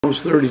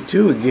Psalms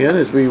 32 again,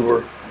 as we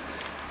were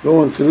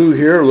going through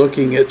here,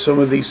 looking at some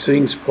of these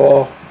things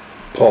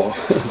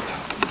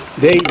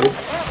David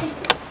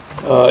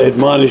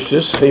admonished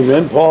us.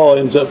 Amen. Paul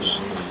ends up,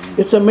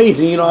 it's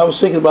amazing, I was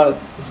thinking about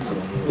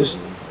this,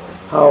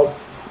 how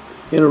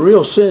in a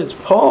real sense,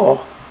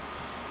 Paul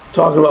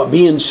talking about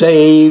being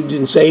saved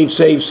and saved.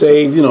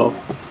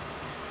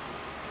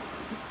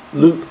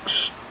 Luke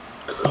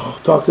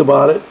talked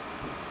about it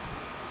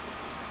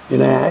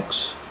in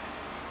Acts.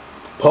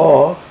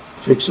 Paul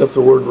picks up the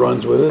word,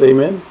 runs with it.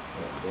 Amen.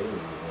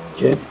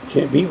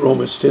 Can't beat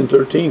Romans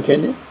 10:13,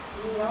 can you?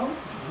 No.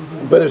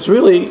 But it's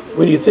really,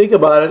 when you think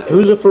about it,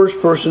 who's the first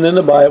person in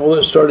the Bible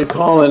that started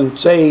calling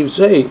saved?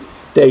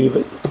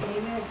 David.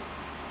 Amen.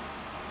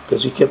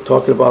 Because he kept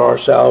talking about our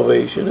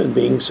salvation and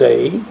being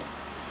saved.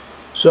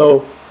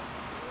 So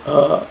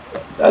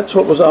that's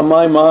what was on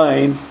my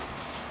mind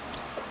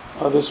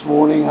this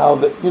morning. How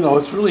that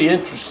it's really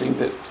interesting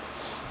that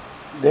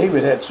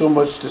David had so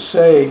much to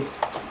say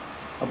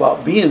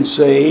about being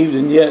saved,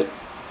 and yet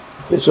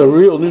it's a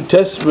real New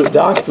Testament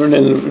doctrine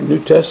and New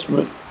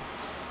Testament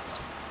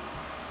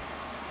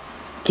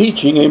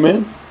teaching,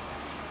 amen?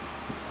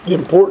 The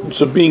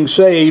importance of being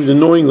saved and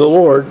knowing the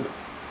Lord,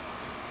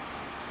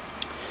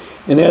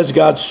 and as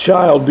God's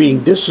child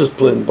being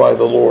disciplined by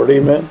the Lord,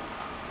 amen?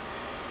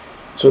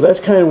 So that's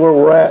kind of where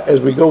we're at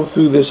as we go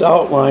through this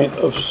outline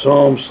of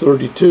Psalms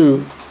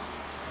 32.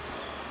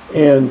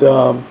 And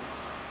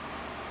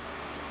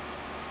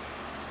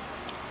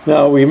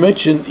now we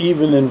mentioned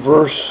even in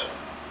verse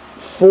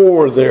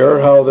 4 there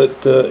how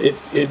that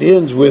it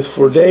ends with,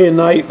 "For day and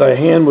night thy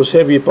hand was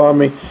heavy upon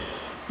me,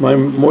 my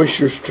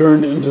moisture's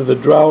turned into the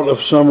drought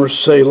of summer,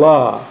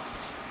 Selah."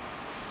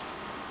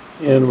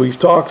 And we've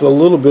talked a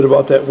little bit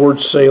about that word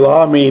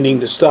Selah,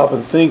 meaning to stop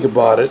and think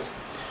about it.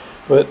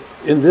 But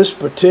in this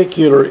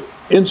particular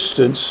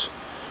instance,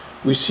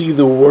 we see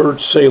the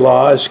word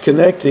Selah as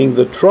connecting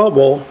the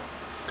trouble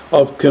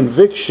of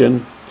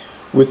conviction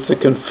with the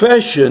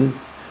confession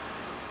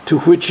to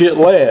which it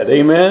led.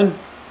 Amen?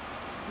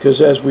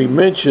 Because as we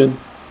mentioned,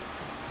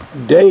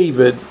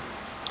 David,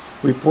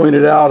 we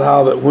pointed out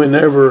how that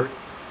whenever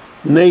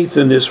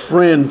Nathan, his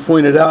friend,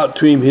 pointed out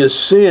to him his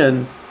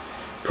sin,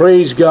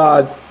 praise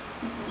God,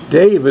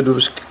 David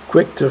was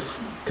quick to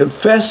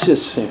confess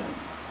his sin.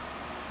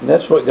 And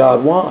that's what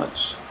God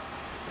wants.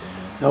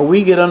 Now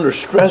we get under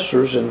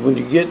stressors, and when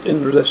you get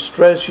into the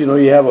stress, you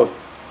have a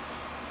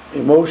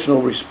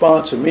emotional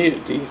response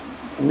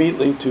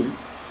immediately to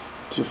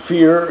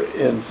fear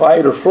and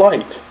fight or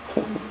flight.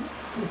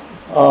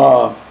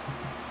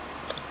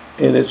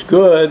 And it's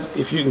good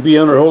if you can be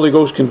under Holy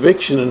Ghost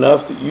conviction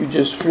enough that you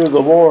just fear the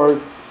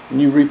Lord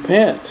and you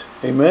repent.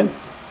 Amen?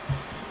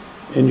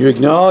 And you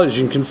acknowledge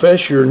and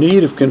confess your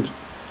need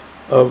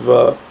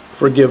of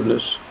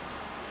forgiveness.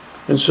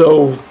 And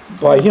so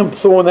by him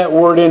throwing that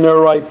word in there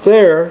right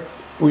there,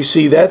 we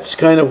see that's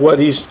kind of what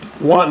he's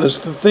wanting us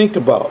to think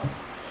about.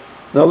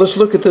 Now let's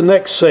look at the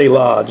next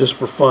Selah, just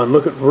for fun.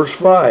 Look at verse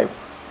 5.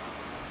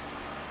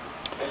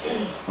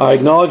 "I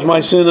acknowledge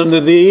my sin unto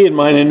thee, and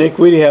mine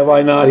iniquity have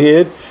I not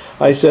hid.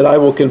 I said, I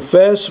will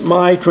confess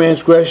my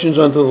transgressions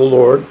unto the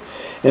Lord,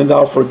 and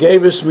thou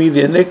forgavest me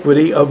the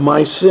iniquity of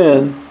my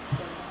sin.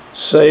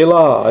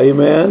 Selah."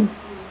 Amen?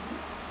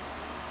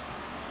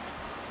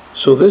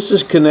 So this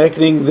is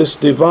connecting this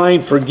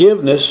divine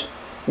forgiveness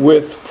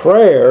with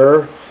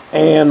prayer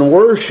and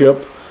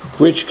worship,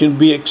 which can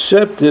be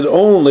accepted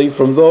only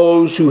from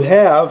those who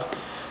have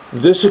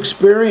this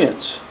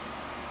experience.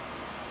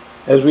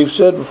 As we've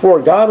said before,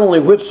 God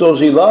only whips those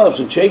he loves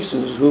and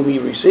chastens whom he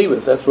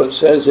receiveth. That's what it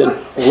says in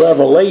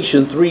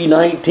Revelation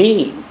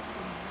 3:19.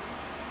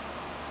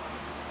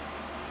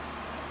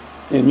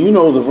 And you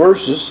know the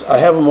verses. I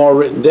have them all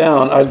written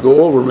down. I'd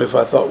go over them if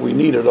I thought we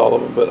needed all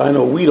of them, but I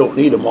know we don't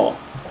need them all.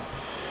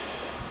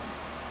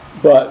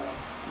 But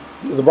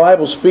the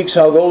Bible speaks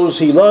how those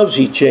he loves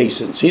he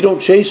chastens. He don't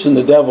chasten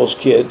the devil's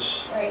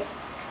kids. Right.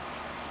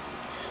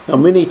 Now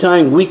many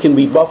times we can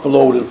be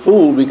buffaloed and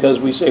fooled because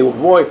we say, well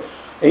boy,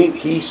 ain't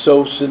he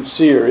so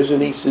sincere? Isn't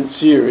he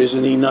sincere?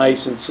 Isn't he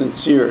nice and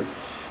sincere?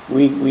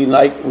 We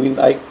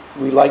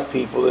like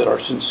people that are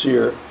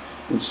sincere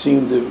and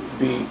seem to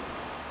be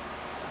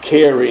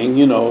caring,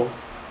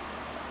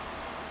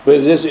 But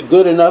is it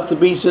good enough to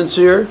be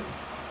sincere?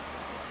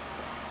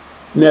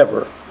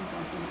 Never.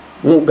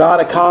 Won't God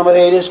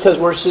accommodate us because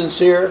we're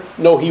sincere?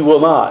 No, he will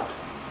not.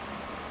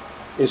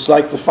 It's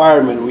like the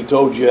fireman we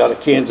told you out of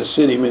Kansas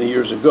City many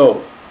years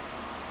ago,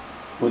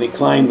 when he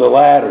climbed the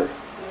ladder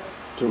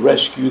to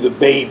rescue the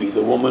baby.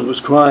 The woman was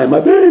crying,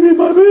 my baby,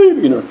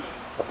 and her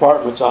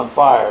apartment's on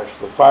fire.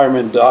 The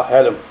fireman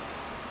had him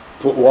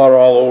put water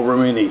all over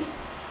him, and he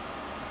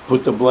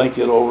put the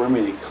blanket over him,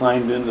 and he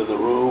climbed into the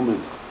room,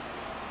 and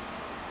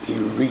he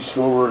reached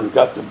over and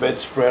got the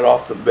bedspread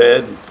off the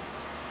bed, and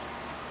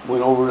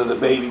went over to the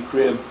baby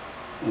crib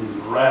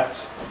and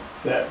wrapped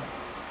that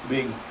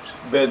big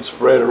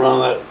bedspread around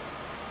that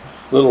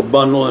little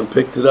bundle and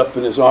picked it up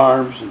in his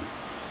arms and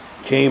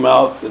came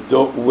out the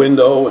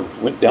window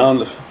and went down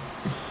the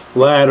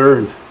ladder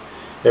and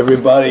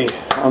Everybody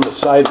on the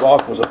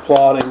sidewalk was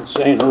applauding,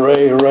 saying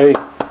hooray, hooray.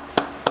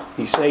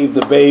 He saved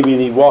the baby,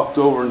 and he walked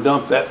over and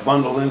dumped that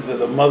bundle into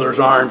the mother's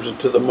arms, and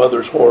to the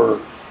mother's horror,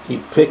 he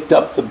picked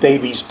up the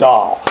baby's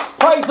doll.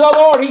 Praise the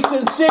Lord, he's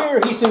sincere,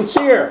 he's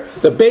sincere.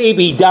 The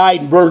baby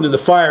died and burned in the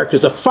fire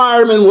because the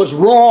fireman was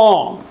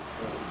wrong.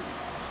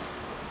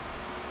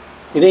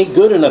 It ain't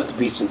good enough to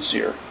be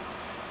sincere.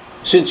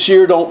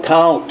 Sincere don't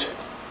count.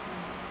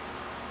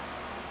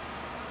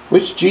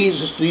 Which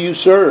Jesus do you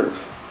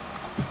serve?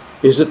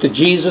 Is it the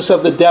Jesus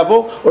of the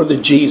devil or the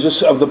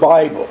Jesus of the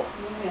Bible?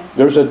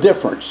 There's a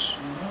difference.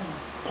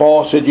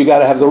 Paul said you got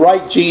to have the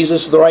right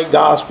Jesus, the right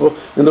gospel,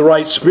 and the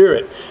right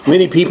spirit.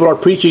 Many people are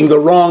preaching the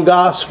wrong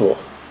gospel.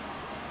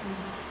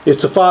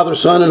 It's the Father,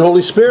 Son, and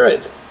Holy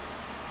Spirit.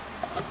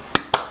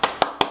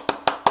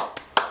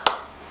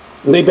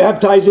 And they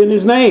baptize in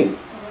His name.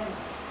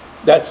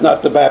 That's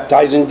not the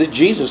baptizing that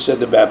Jesus said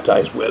to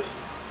baptize with.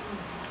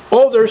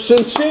 Oh, they're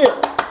sincere.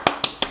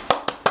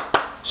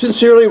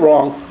 Sincerely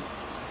wrong.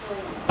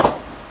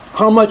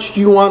 How much do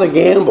you want to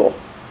gamble?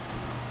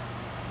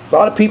 A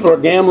lot of people are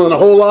gambling a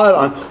whole lot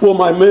on, well,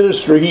 my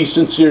minister, he's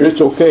sincere,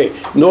 it's okay.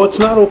 No, it's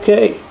not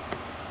okay.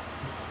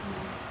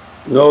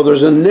 No,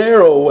 there's a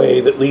narrow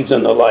way that leads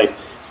into life.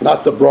 It's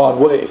not the broad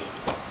way.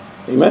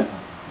 Amen?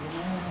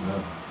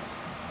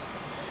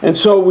 And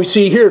so we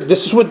see here,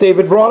 this is what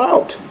David brought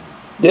out.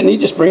 Didn't he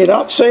just bring it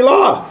out?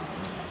 Selah.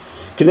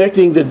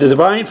 Connecting the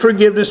divine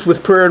forgiveness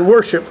with prayer and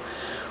worship,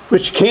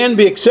 which can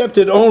be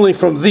accepted only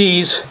from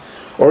these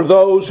or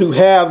those who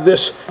have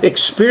this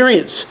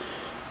experience.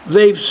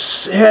 They've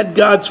had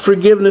God's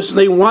forgiveness, and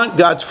they want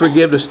God's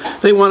forgiveness.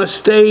 They want to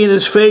stay in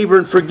His favor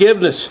and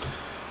forgiveness.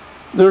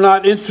 They're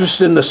not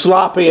interested in the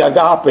sloppy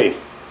agape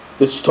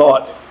that's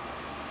taught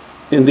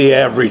in the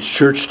average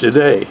church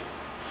today.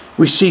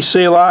 We see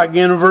Selah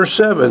again in verse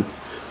 7.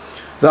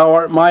 Thou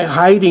art my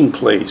hiding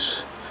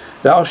place.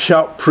 Thou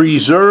shalt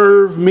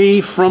preserve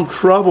me from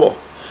trouble.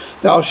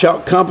 Thou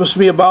shalt compass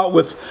me about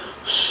with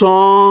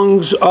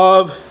songs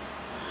of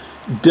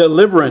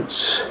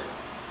deliverance.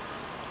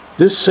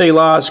 This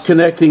Selah is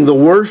connecting the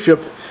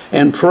worship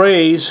and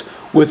praise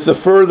with the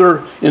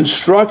further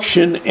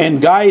instruction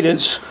and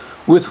guidance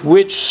with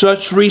which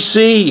such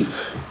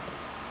receive.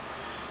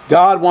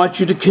 God wants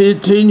you to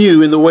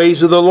continue in the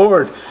ways of the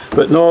Lord.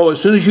 But no,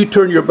 as soon as you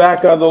turn your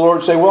back on the Lord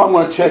and say, well, I'm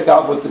going to check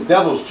out what the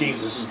devil's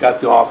Jesus has got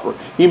to offer.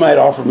 He might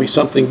offer me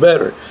something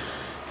better.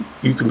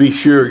 You can be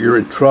sure you're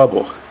in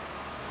trouble.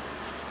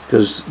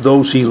 Because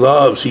those He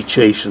loves, He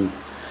chastens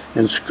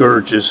and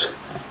scourges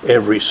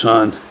every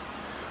son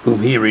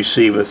whom He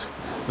receiveth,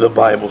 the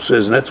Bible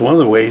says. And that's one of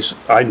the ways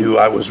I knew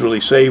I was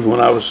really saved when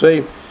I was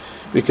saved,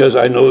 because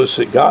I noticed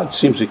that God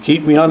seems to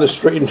keep me on the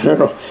straight and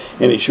narrow,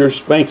 and He sure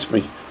spanks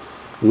me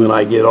when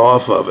I get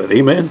off of it.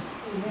 Amen?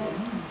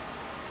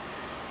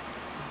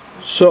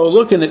 So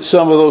looking at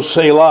some of those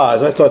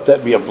Selahs, I thought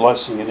that'd be a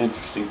blessing and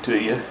interesting to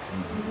you.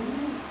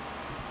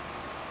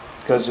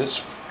 Because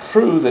it's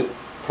true that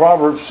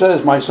Proverbs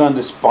says, my son,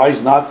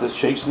 despise not the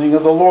chastening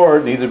of the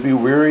Lord, neither be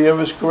weary of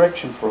His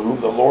correction. For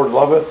whom the Lord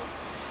loveth,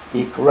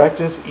 He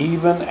correcteth,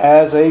 even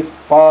as a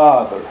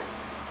father.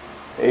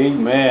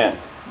 Amen.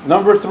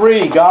 Number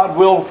 3, God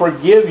will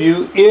forgive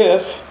you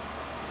if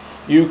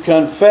you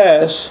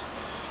confess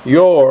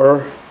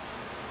your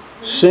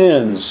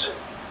sins.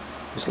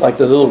 It's like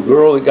the little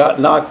girl that got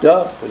knocked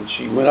up, and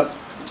she went up,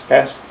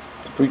 asked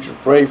the preacher to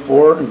pray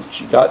for her, and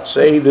she got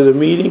saved at a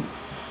meeting.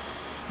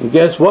 And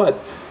guess what?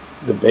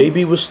 The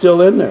baby was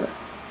still in there.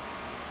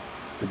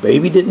 The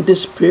baby didn't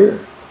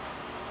disappear.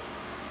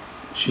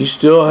 She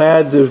still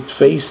had to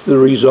face the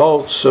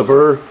results of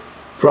her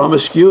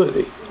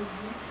promiscuity.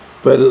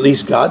 But at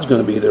least God's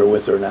going to be there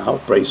with her now.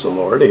 Praise the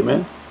Lord.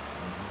 Amen.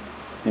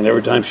 And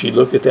every time she'd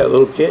look at that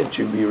little kid,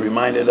 she'd be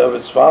reminded of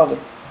its father.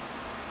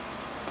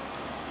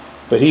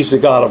 But He's the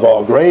God of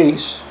all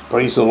grace.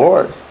 Praise the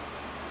Lord.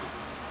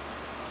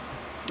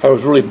 I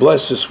was really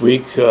blessed this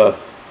week.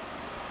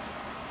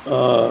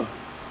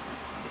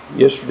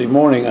 Yesterday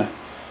morning,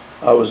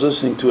 I was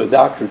listening to a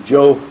Dr.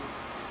 Joe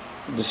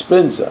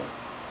Dispenza.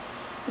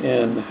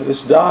 And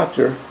this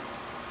doctor,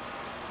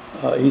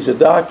 he's a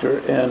doctor,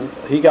 and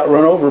he got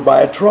run over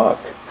by a truck.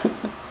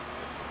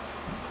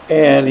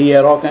 And he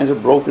had all kinds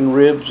of broken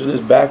ribs, and his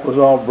back was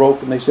all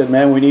broken. They said,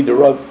 man, we need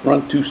to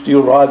run 2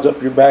 steel rods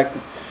up your back.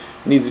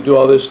 We need to do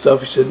all this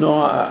stuff. He said,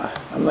 no,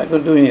 I'm not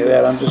going to do any of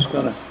that. I'm just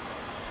going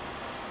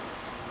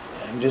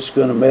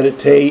to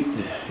meditate,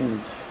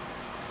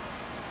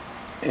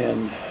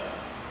 and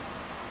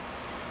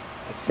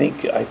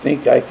I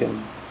think I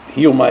can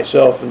heal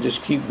myself and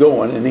just keep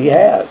going. And he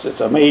has. It's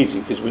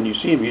amazing, because when you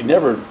see him, you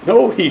never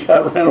know he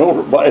got ran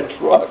over by a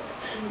truck.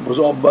 It was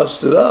all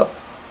busted up.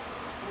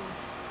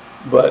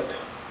 But,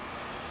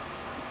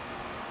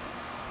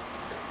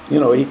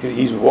 you know,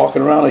 he's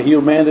walking around a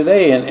healed man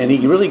today, and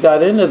he really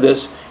got into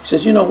this. He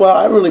says, you know what,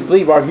 I really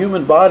believe our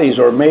human bodies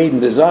are made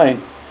and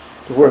designed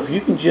to where if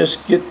you can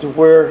just get to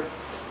where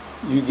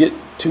you get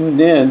tuned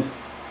in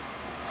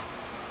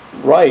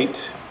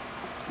right,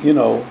 you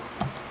know,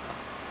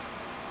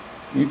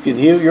 you can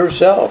heal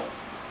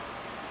yourself.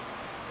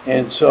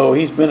 And so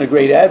he's been a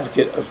great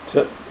advocate of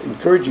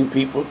encouraging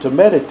people to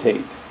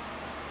meditate.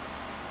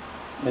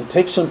 And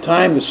take some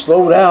time to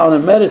slow down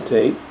and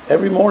meditate.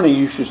 Every morning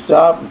you should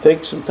stop and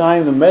take some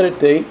time to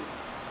meditate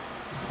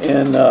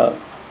and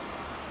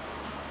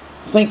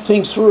think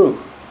things through.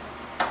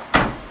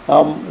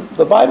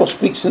 The Bible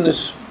speaks in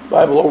this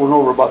Bible over and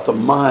over about the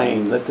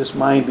mind. Let this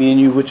mind be in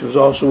you, which was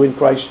also in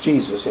Christ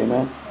Jesus.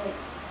 Amen.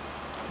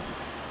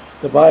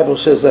 The Bible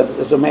says that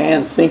as a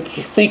man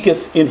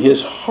thinketh in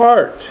his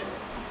heart.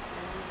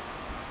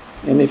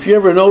 And if you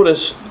ever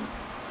notice,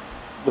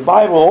 the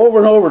Bible over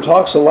and over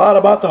talks a lot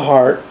about the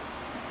heart.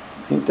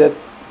 I think that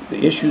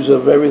the issues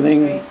of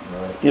everything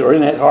are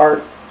in that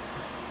heart.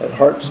 That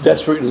heart's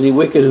desperately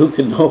wicked. Who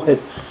can know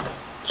it?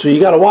 So you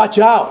got to watch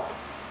out.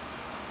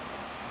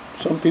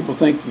 Some people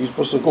think you're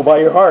supposed to go by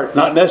your heart.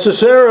 Not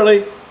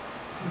necessarily.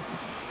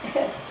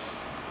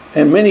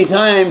 And many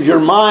times your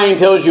mind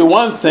tells you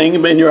one thing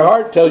and your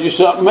heart tells you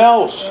something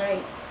else.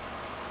 Right.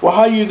 Well,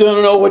 how are you going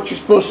to know what you're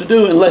supposed to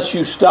do unless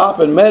you stop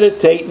and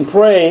meditate and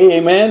pray,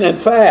 amen, and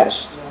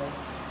fast?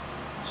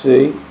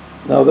 See?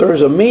 Now there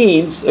is a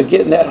means of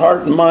getting that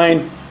heart and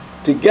mind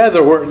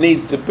together where it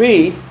needs to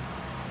be,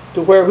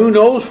 to where who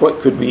knows what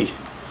could be.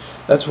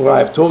 That's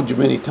why I've told you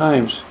many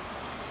times.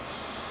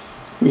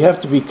 We have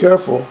to be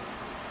careful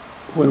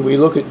when we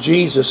look at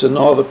Jesus and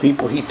all the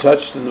people he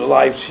touched and the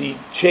lives he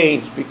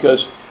changed,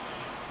 because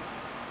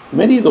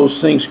many of those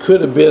things could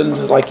have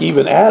been, like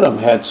even Adam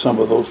had some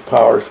of those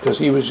powers, because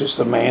he was just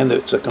a man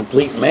that's a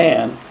complete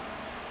man.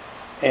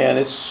 And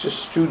it's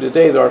just true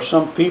today. There are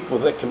some people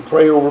that can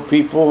pray over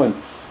people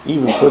and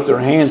even put their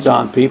hands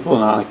on people,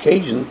 and on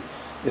occasion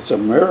it's a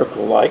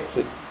miracle like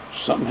that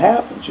something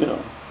happens, you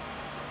know.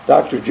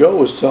 Dr. Joe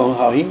was telling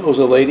how he knows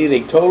a lady,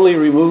 they totally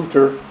removed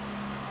her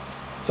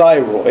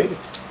thyroid,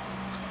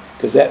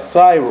 because that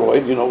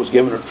thyroid, you know, was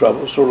giving her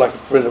trouble. Sort of like a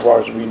friend of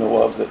ours we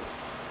know of that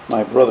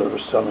my brother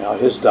was telling me how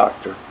his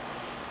doctor,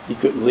 he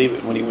couldn't leave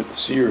it when he went to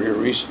see her here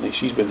recently.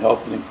 She's been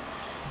helping him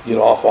get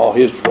off all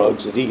his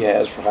drugs that he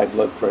has for high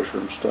blood pressure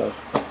and stuff.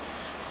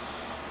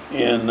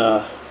 And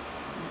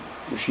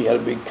she had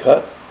a big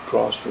cut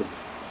across her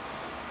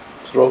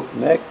throat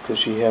and neck because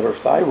she had her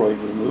thyroid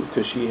removed,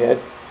 because she had,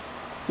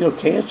 you know,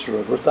 cancer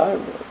of her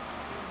thyroid.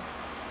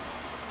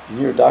 And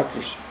here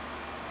Dr.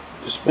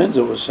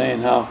 Dispenza was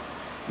saying how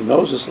he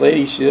knows this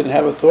lady, she didn't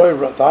have a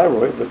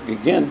thyroid, but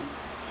again,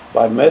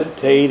 by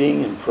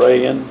meditating and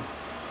praying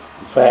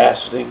and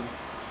fasting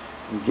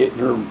and getting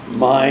her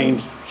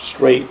mind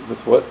straight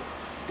with what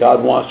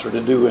God wants her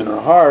to do in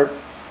her heart,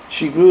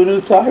 she grew a new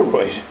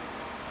thyroid.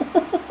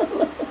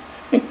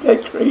 Ain't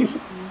that crazy?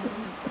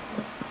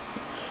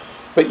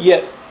 But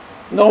yet,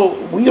 no,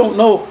 we don't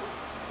know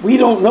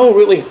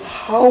really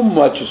how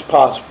much is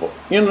possible.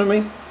 You know what I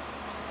mean?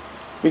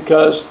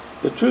 Because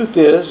the truth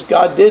is,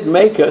 God did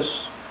make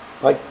us,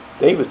 like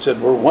David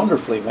said, we're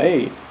wonderfully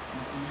made.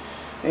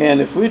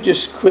 And if we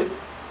just quit,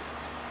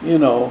 you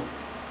know,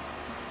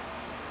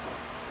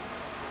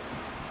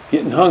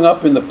 getting hung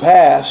up in the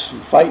past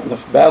and fighting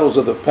the battles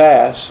of the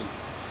past,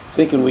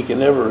 thinking we can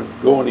never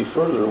go any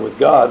further with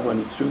God,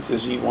 when the truth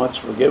is he wants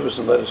to forgive us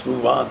and let us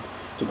move on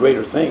to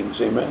greater things.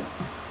 Amen.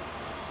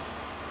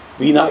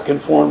 Be not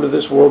conformed to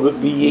this world,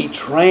 but be ye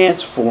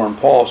transformed,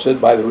 Paul said,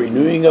 by the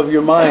renewing of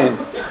your mind,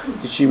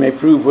 that ye may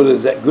prove what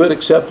is that good,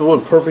 acceptable,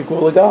 and perfect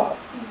will of God.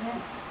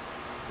 Amen.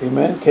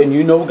 Amen. Can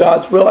you know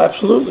God's will?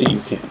 Absolutely you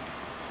can.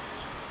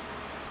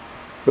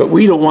 But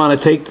we don't want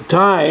to take the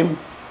time,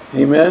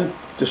 amen,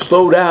 to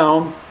slow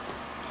down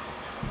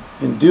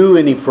and do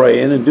any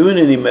praying and doing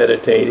any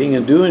meditating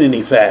and doing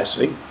any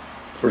fasting,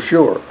 for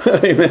sure.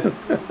 Amen.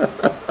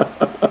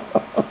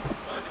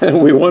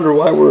 And we wonder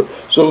why we're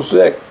so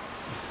sick.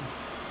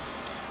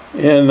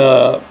 And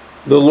the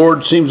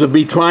Lord seems to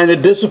be trying to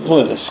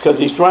discipline us, because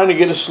he's trying to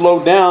get us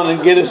slowed down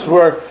and get us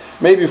where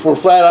maybe if we're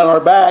flat on our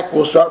back,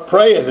 we'll start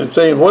praying and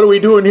saying, what are we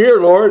doing here,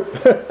 Lord?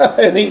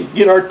 And he can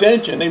get our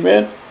attention.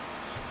 Amen.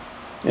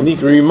 And he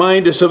can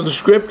remind us of the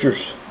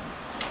scriptures.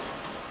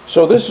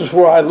 So this is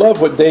where I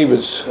love what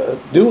David's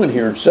doing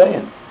here and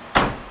saying.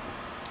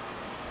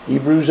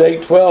 Hebrews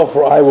 8:12,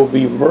 for I will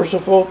be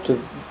merciful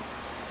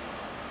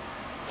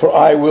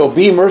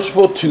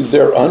to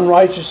their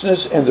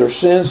unrighteousness, and their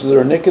sins,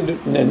 their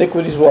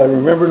iniquities will I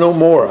remember no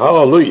more.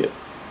 Hallelujah.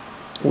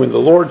 When the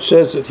Lord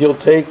says that he'll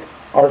take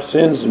our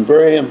sins and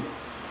bury them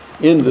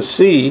in the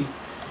sea,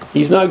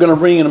 he's not going to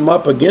bring them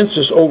up against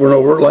us over and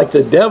over like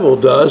the devil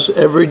does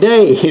every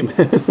day.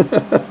 Amen.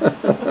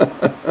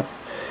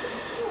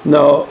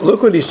 Now,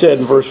 look what he said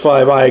in verse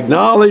 5. I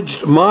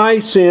acknowledged my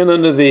sin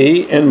unto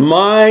thee, and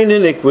mine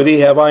iniquity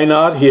have I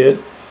not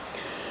hid.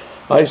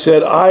 I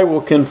said, I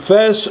will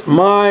confess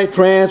my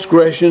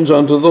transgressions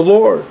unto the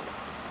Lord.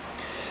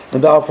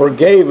 And thou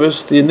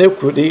forgavest the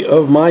iniquity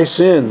of my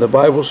sin. The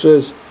Bible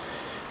says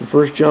in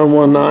 1 John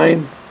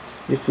 1:9,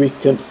 if we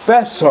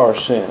confess our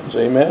sins,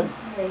 amen,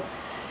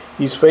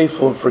 he's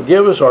faithful and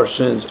forgive us our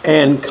sins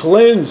and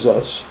cleanse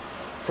us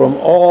from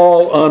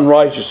all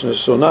unrighteousness.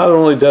 So not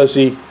only does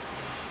he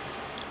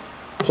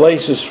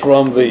place us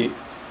from the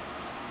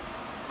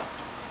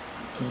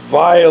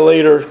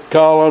violator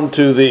column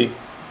to the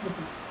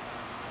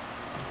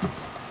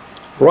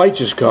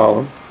righteous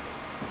column.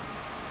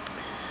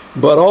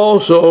 But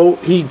also,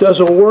 he does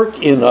a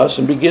work in us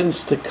and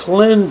begins to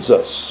cleanse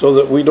us so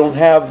that we don't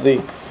have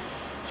the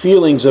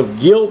feelings of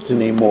guilt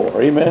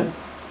anymore. Amen?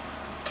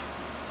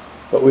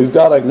 But we've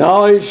got to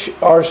acknowledge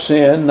our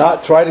sin,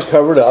 not try to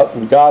cover it up,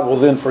 and God will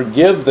then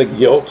forgive the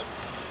guilt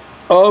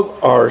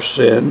of our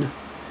sin.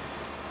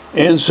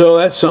 And so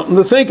that's something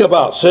to think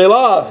about.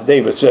 Selah,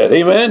 David said.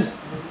 Amen?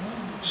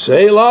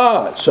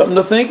 Selah. It's something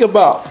to think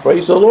about.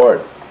 Praise the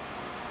Lord.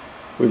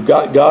 We've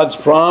got God's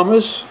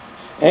promise,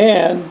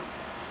 and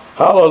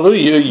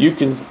hallelujah, you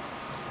can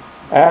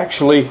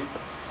actually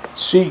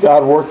see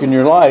God work in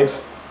your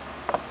life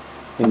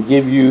and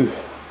give you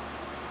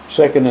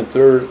second and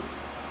third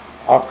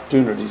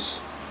opportunities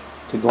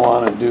to go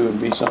on and do and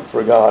be something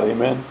for God.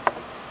 Amen.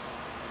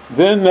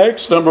 Then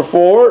next, number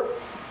 4,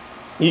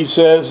 he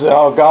says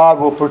how God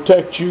will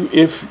protect you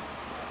if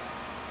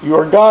you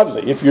are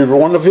godly. If you're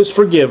one of his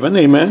forgiven,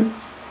 amen,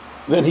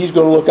 then he's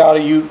going to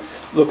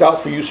look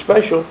out for you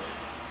special,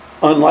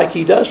 unlike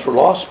he does for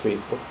lost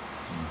people.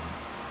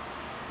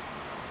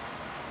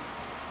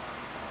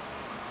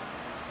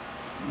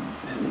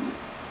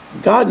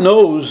 God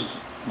knows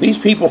these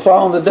people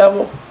following the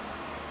devil.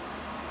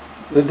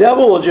 The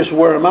devil will just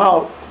wear them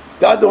out.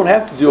 God don't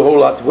have to do a whole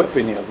lot to whip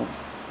any of them.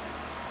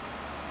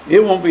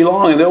 It won't be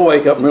long and they'll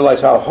wake up and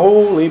realize how,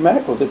 holy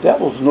mackerel, the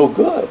devil's no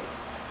good.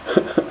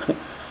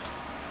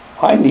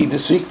 I need to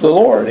seek the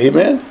Lord.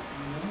 Amen?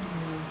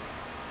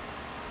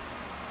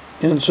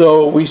 And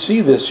so we see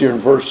this here in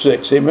verse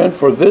 6. Amen?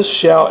 For this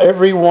shall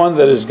every one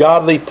that is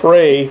godly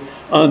pray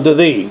unto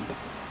thee.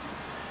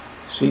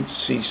 See,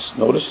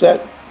 notice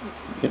that?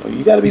 You know,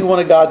 you got to be one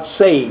of God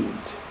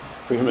saved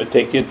for him to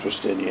take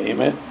interest in you.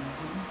 Amen?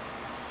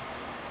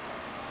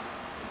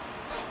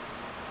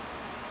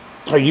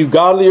 Are you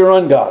godly or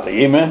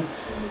ungodly? Amen?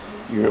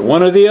 You're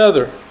one or the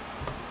other.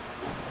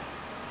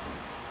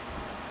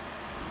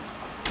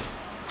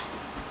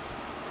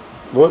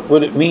 What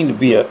would it mean to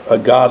be a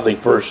godly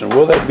person?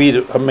 Well, that be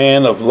a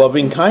man of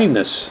loving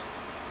kindness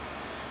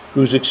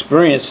who's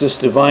experienced this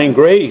divine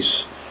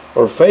grace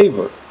or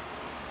favor.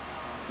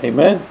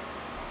 Amen?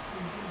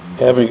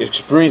 Having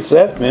experienced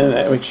that, man,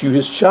 that makes you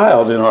his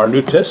child in our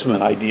New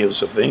Testament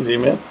ideas of things.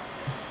 Amen?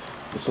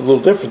 It's a little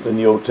different than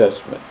the Old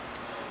Testament.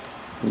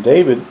 In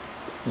David's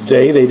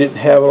day, they didn't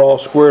have it all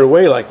squared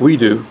away like we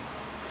do,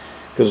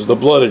 because the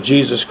blood of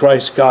Jesus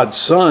Christ, God's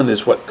Son,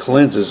 is what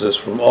cleanses us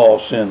from all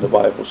sin, the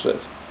Bible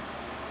says.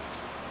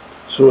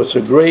 So it's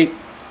a great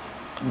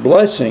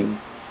blessing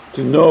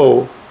to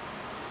know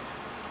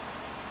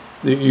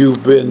that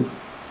you've been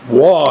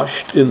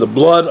washed in the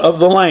blood of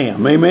the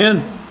Lamb.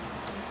 Amen?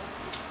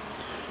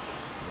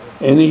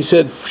 And he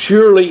said,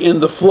 surely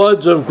in the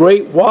floods of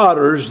great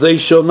waters they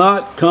shall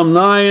not come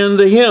nigh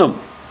unto him.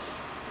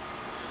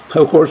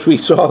 Of course, we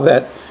saw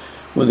that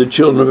when the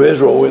children of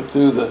Israel went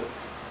through the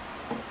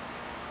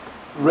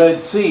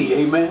Red Sea.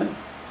 Amen?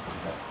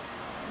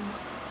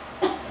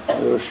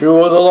 There sure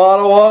was a lot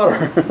of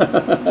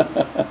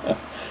water.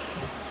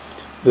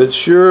 that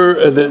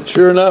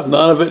sure enough,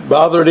 none of it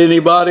bothered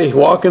anybody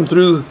walking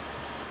through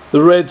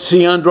the Red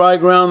Sea on dry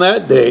ground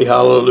that day.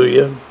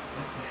 Hallelujah.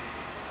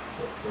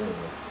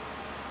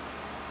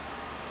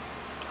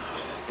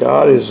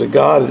 God is a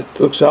God that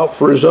looks out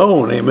for his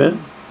own.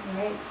 Amen?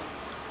 Right.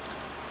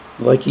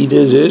 Like he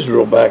did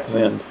Israel back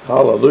then.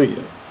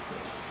 Hallelujah.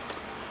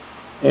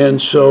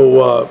 And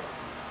so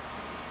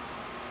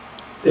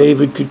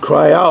David could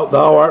cry out,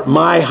 thou art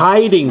my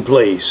hiding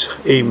place.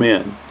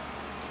 Amen.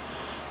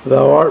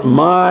 Thou art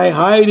my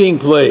hiding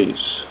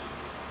place.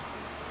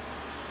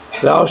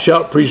 Thou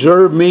shalt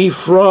preserve me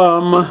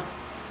from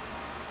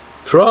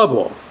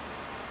trouble.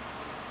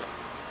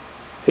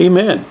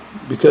 Amen.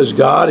 Because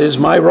God is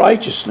my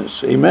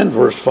righteousness. Amen.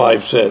 Verse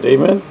 5 said.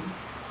 Amen.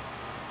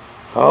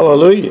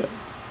 Hallelujah.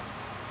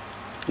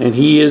 And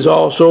he is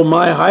also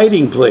my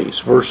hiding place.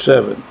 Verse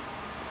 7.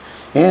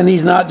 And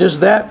he's not just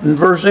that. In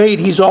verse 8,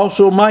 he's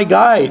also my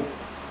guide.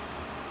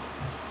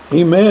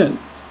 Amen.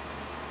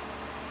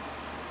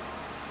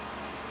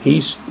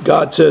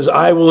 God says,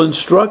 I will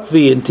instruct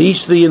thee and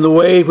teach thee in the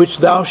way which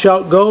thou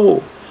shalt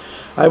go.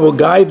 I will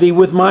guide thee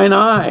with mine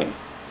eye.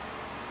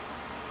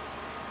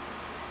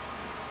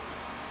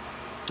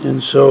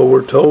 And so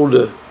we're told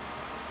to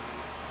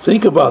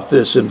think about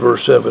this in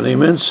verse 7.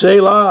 Amen.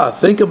 Selah.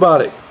 Think about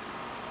it.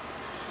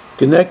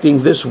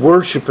 Connecting this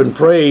worship and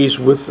praise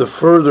with the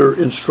further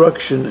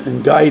instruction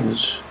and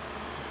guidance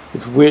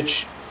with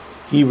which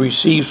he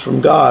receives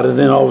from God. And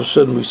then all of a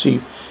sudden we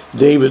see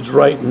David's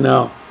writing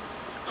now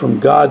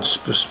from God's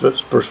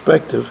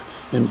perspective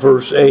in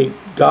verse 8.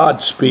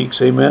 God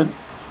speaks. Amen.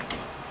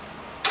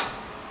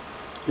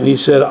 And he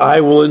said,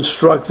 I will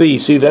instruct thee.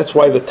 See, that's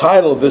why the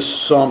title of this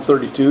Psalm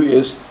 32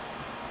 is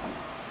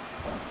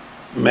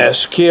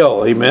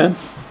Maskil. Amen.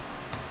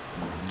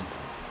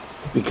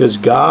 Because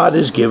God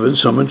has given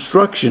some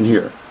instruction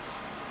here.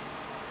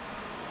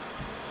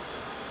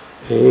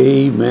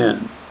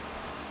 Amen.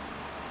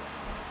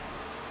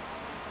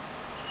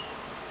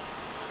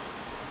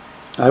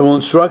 I will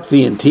instruct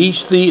thee and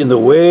teach thee in the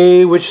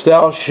way which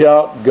thou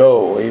shalt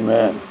go.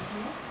 Amen.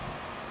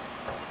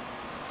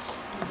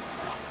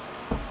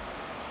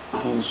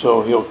 And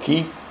so he'll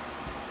keep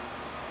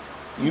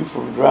you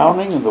from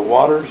drowning in the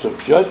waters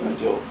of judgment.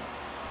 He'll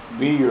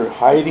be your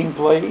hiding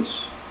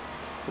place.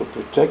 He'll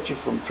protect you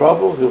from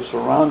trouble. He'll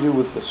surround you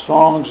with the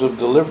songs of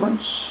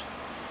deliverance.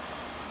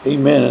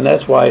 Amen. And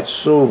that's why it's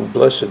so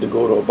blessed to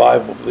go to a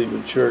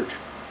Bible-believing church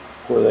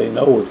where they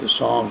know what the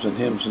psalms and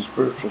hymns and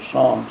spiritual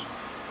songs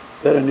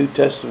that a New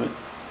Testament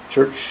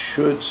church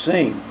should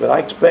sing. But I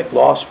expect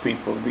lost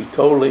people to be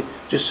totally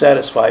just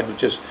satisfied with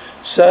just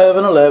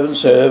 7-Eleven,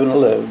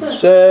 7-Eleven,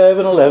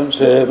 7-Eleven,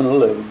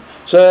 7-Eleven,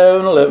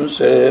 7-Eleven,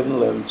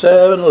 7-Eleven,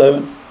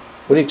 7-Eleven.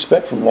 What do you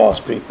expect from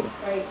lost people?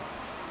 Right.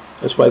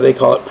 That's why they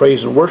call it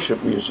praise and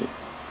worship music.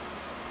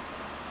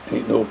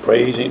 Ain't no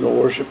praise, ain't no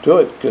worship to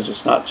it, because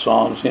it's not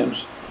psalms,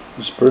 hymns,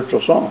 and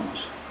spiritual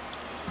songs.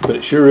 But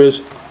it sure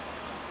is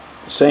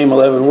the same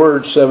 11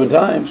 words 7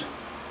 times,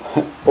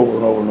 over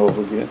and over and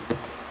over again.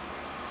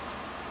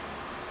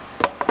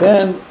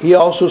 Then he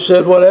also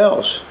said what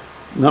else?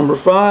 Number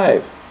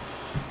 5,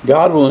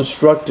 God will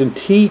instruct and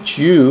teach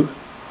you.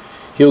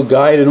 He'll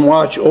guide and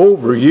watch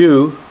over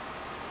you.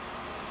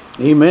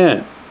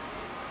 Amen.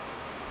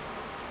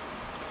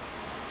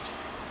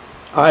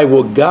 I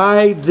will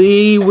guide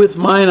thee with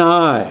mine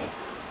eye.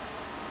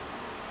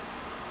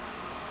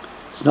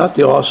 It's not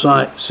the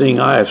all-seeing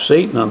eye of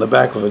Satan on the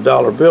back of a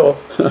dollar bill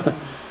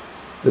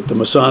that the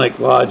Masonic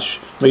Lodge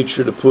made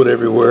sure to put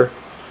everywhere,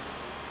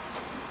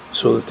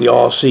 so that the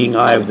all-seeing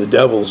eye of the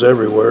devil's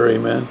everywhere.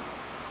 Amen.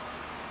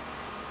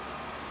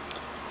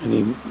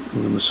 And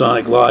the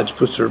Masonic Lodge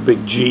puts their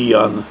big G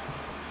on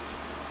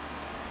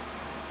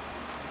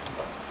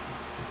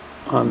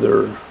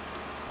their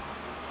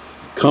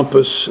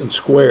compass and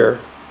square,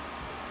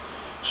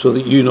 so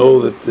that you know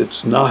that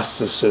it's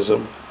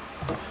Gnosticism.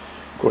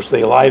 Of course,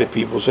 they lie to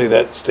people, say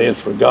that stands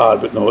for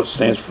God, but no, it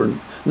stands for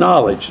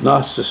knowledge,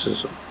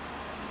 Gnosticism.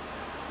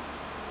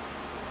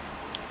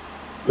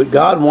 But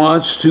God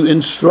wants to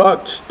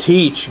instruct,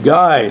 teach,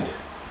 guide.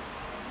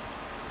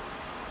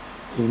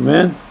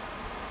 Amen.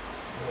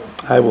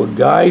 I will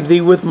guide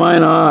thee with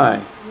mine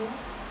eye.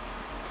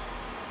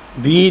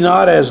 Be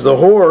not as the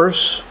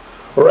horse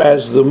or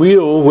as the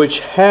mule, which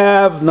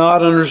have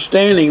not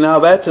understanding. Now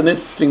that's an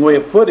interesting way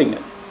of putting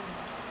it.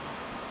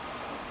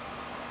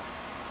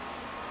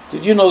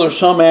 Did you know there's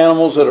some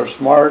animals that are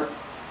smart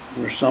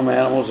and there's some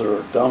animals that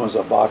are dumb as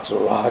a box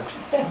of rocks?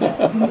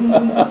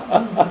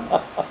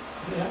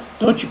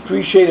 Don't you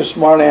appreciate a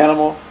smart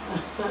animal?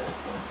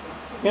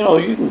 You know,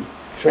 you can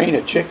train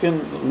a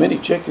chicken, many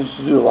chickens,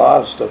 to do a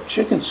lot of stuff.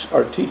 Chickens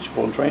are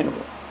teachable and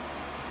trainable.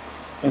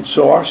 And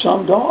so are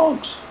some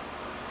dogs.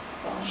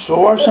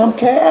 So are some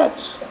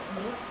cats.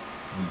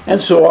 And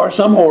so are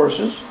some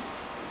horses.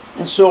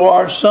 And so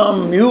are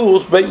some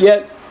mules. But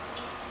yet,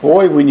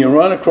 boy, when you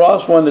run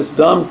across one that's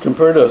dumb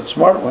compared to a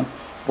smart one,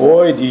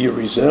 boy, do you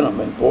resent them.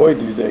 And boy,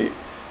 do they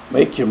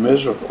make you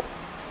miserable.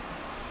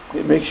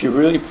 It makes you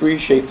really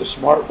appreciate the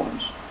smart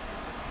ones.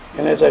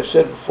 And as I've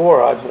said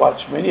before, I've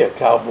watched many a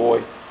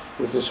cowboy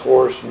with this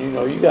horse. And you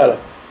know, you got to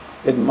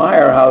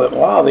admire how that,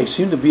 wow, they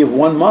seem to be of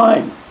one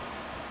mind.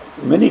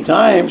 Many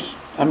times,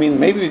 I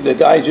mean, maybe the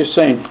guy's just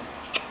saying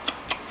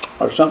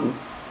or something,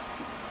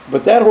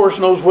 but that horse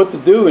knows what to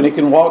do, and it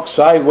can walk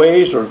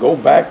sideways or go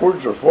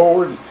backwards or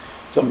forward.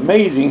 It's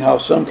amazing how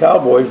some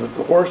cowboys with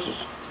the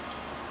horses,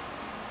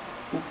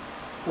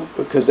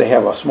 because they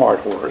have a smart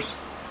horse.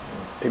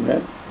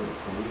 Amen.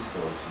 Police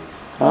horses.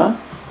 Huh?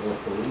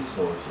 Police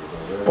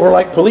horses. Or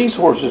like police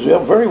horses. Yeah,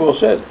 very well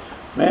said.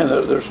 Man,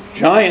 there's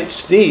giant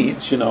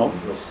steeds, you know.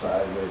 Go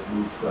sideways,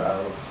 move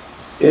crowds.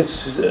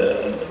 It's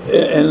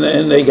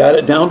and they got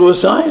it down to a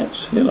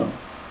science, you know.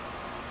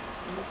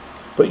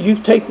 But you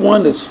take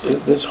one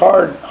that's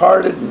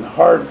hard-hearted and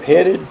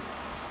hard-headed, and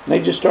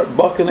they just start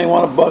bucking. They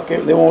want to buck.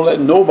 They won't let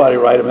nobody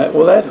ride them.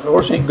 Well, that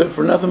horse ain't good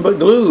for nothing but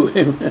glue.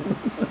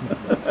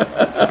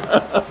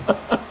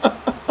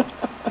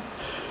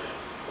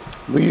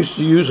 We used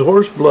to use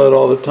horse blood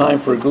all the time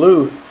for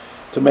glue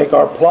to make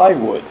our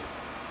plywood.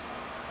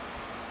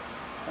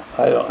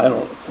 I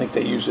don't think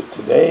they use it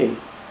today,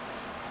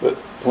 but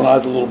when I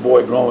was a little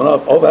boy growing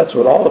up, oh, that's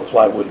what all the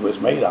plywood was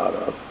made out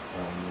of.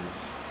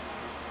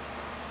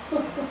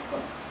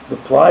 The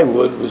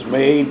plywood was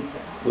made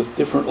with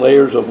different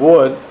layers of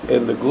wood,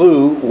 and the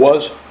glue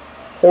was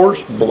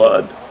horse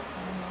blood.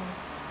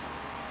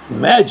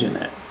 Imagine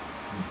that.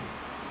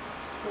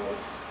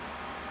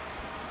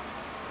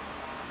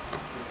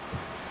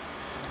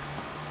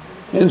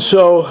 And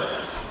so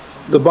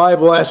the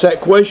Bible asks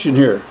that question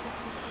here.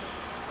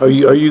 Are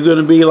you going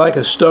to be like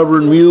a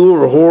stubborn mule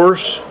or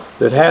horse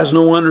that has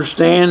no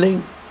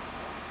understanding?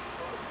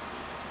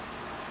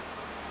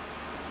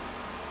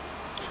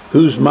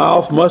 Whose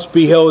mouth must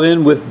be held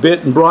in with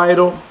bit and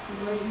bridle,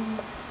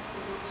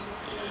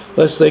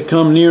 lest they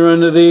come near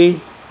unto thee.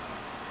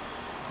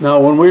 Now,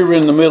 when we were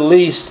in the Middle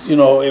East, you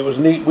know, it was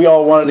neat. We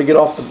all wanted to get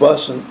off the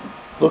bus and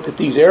look at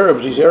these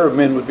Arabs. These Arab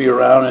men would be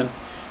around, and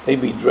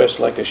they'd be dressed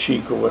like a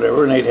sheik or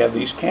whatever, and they'd have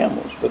these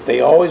camels. But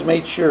they always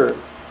made sure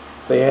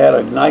they had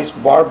a nice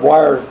barbed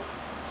wire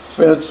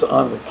fence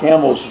on the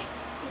camel's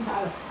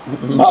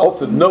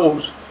mouth and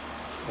nose,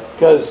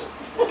 because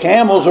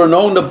camels are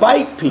known to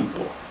bite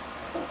people.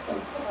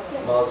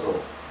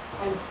 Muzzle.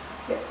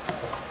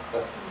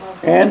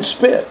 And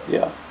spit,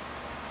 yeah.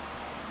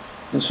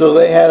 And so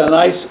they had a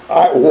nice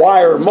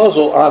wire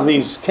muzzle on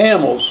these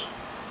camels,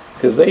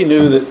 because they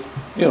knew that,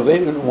 they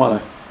didn't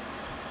want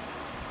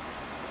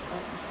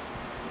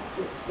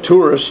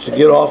tourists to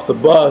get off the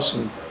bus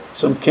and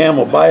some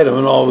camel bite them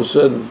and all of a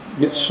sudden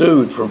get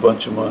sued for a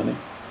bunch of money.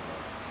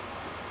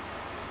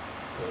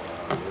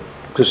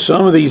 Because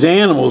some of these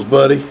animals,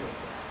 buddy,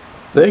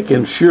 they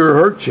can sure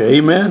hurt you,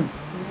 amen?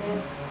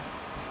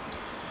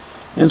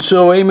 And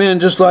so, amen,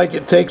 just like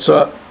it takes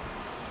a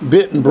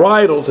bit and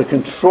bridle to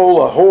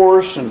control a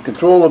horse and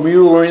control a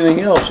mule or anything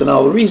else. And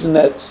now the reason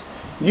that's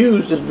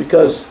used is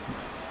because,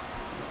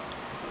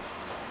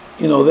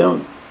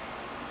 them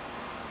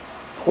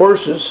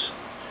horses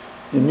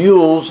and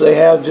mules, they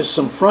have just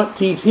some front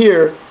teeth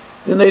here,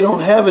 then they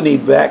don't have any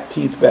back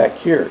teeth back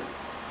here.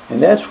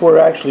 And that's where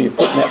actually you're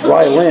putting that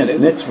bridle in.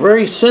 And it's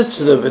very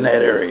sensitive in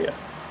that area.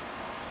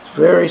 It's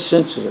very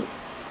sensitive.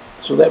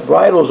 So that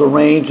bridle's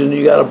arranged and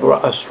you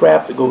got a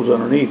strap that goes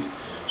underneath.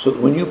 So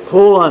that when you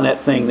pull on that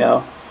thing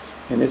now,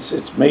 and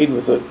it's made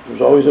with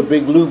there's always a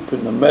big loop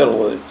in the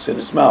metal that's in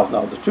its mouth.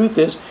 Now the truth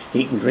is,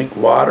 he can drink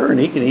water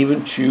and he can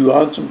even chew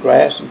on some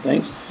grass and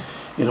things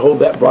and hold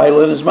that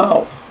bridle in his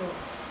mouth.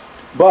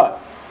 But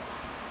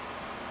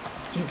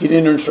you get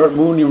in there and start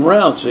moving him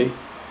around, see?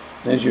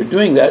 And as you're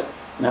doing that,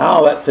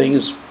 now that thing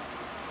is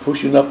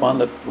pushing up on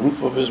the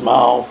roof of his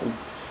mouth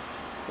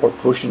or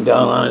pushing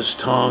down on his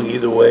tongue,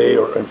 either way,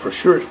 and for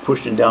sure it's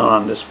pushing down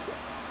on this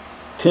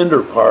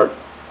tender part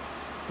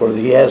where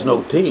he has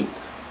no teeth.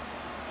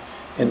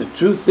 And the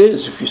truth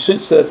is, if you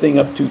cinch that thing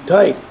up too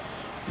tight,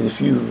 and if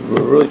you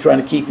were really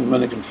trying to keep him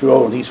under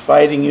control and he's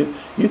fighting you,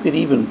 you could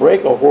even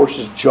break a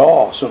horse's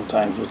jaw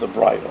sometimes with a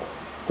bridle.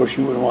 Of course,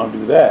 you wouldn't want to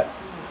do that.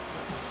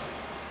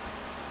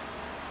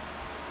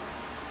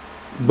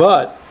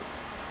 But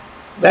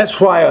that's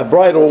why a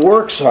bridle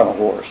works on a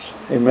horse,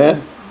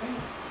 amen?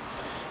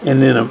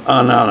 And then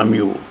on a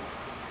mule.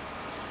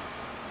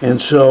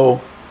 And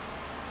so,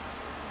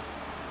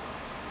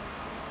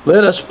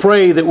 let us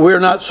pray that we're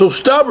not so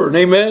stubborn,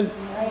 amen?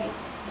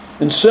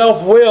 And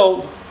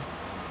self-willed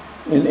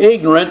and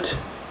ignorant,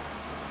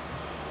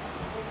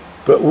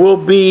 but we'll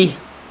be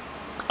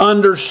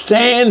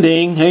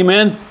understanding,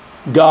 amen,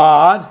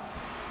 God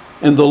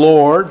and the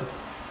Lord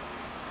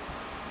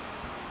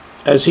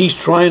as He's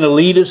trying to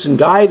lead us and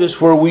guide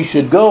us where we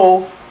should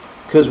go,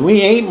 because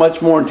we ain't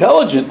much more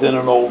intelligent than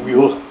an old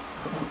mule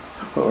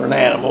or an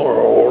animal or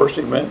a horse,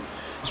 amen?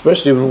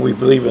 Especially when we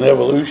believe in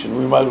evolution,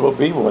 we might as well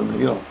be one,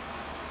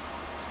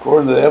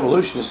 According to the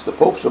evolutionists, the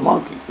Pope's a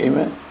monkey,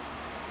 amen?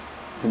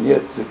 And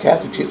yet the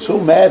Catholics get so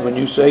mad when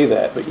you say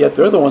that, but yet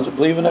they're the ones that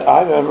believe in it.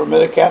 I've never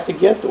met a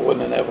Catholic yet that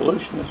wasn't an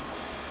evolutionist.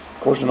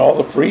 Of course, and all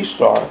the priests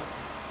are.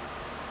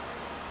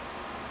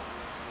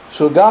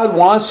 So God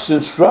wants to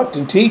instruct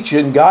and teach you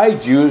and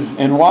guide you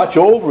and watch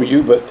over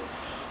you, but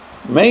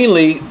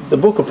mainly the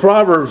book of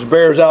Proverbs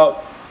bears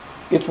out,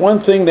 it's one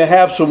thing to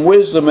have some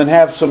wisdom and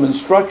have some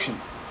instruction,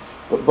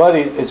 but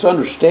buddy, it's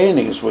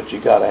understanding is what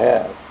you got to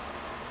have.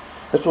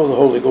 That's what the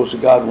Holy Ghost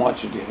of God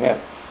wants you to have.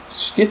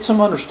 Get some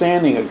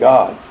understanding of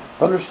God.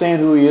 Understand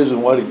who He is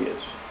and what He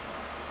is.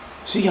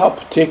 See how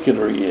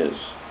particular He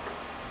is.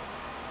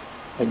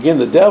 Again,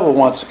 the devil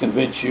wants to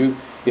convince you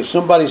if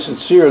somebody's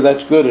sincere,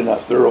 that's good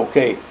enough. They're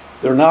okay.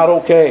 They're not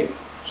okay.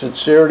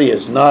 Sincerity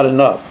is not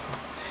enough.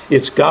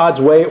 It's God's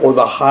way or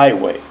the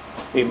highway.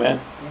 Amen?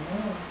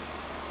 Amen.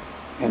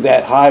 And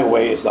that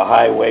highway is the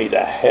highway to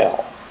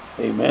hell.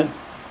 Amen?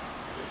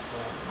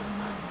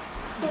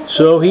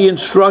 So He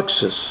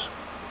instructs us.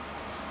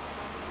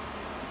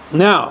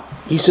 Now,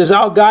 He says,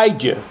 I'll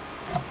guide you.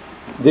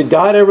 Did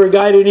God ever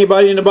guide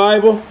anybody in the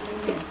Bible?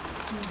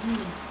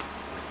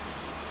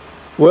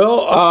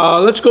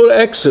 Well, let's go to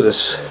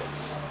Exodus.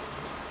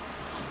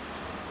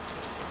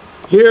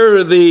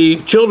 Here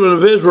the children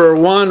of Israel are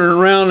wandering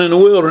around in the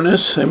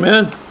wilderness.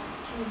 Amen?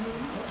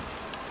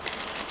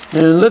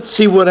 And let's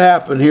see what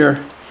happened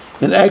here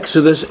in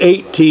Exodus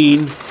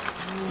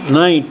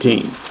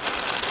 18:19.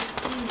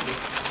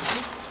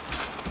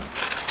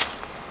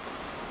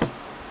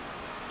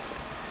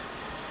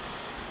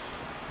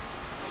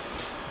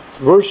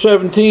 Verse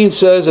 17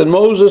 says, And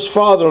Moses'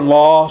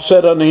 father-in-law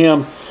said unto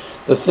him,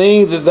 The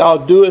thing that thou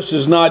doest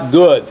is not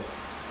good.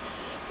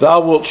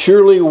 Thou wilt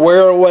surely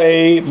wear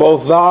away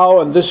both thou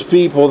and this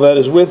people that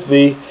is with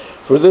thee,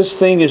 for this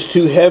thing is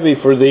too heavy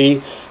for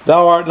thee.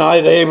 Thou art not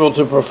able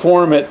to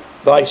perform it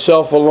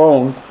thyself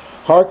alone.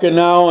 Hearken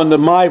now unto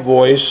my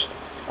voice.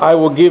 I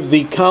will give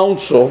thee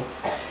counsel,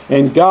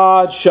 and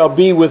God shall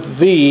be with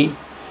thee.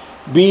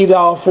 Be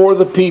thou for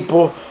the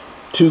people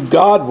to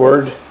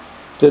Godward,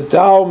 that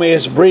thou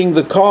mayest bring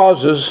the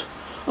causes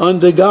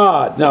unto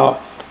God. Now,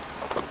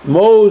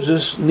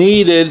 Moses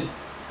needed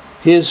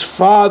his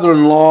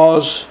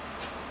father-in-law's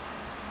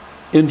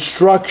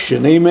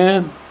instruction.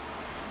 Amen.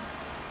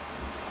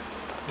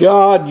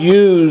 God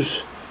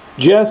used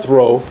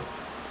Jethro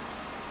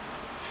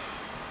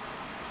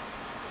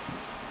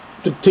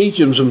to teach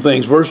him some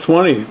things. Verse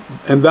 20,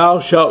 and thou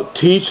shalt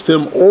teach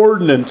them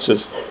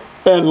ordinances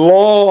and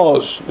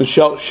laws, and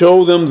shalt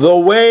show them the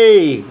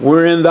way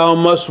wherein thou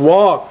must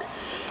walk,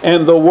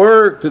 and the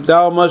work that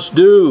thou must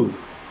do.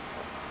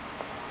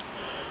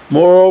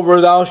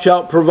 Moreover, thou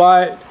shalt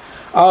provide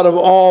out of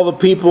all the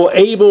people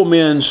able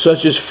men,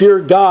 such as fear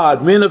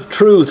God, men of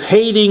truth,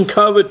 hating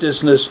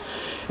covetousness,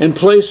 and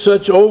place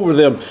such over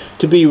them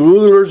to be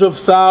rulers of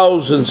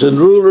thousands, and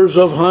rulers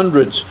of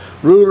hundreds,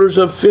 rulers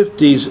of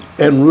 50s,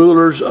 and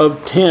rulers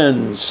of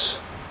 10s.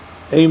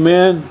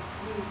 Amen.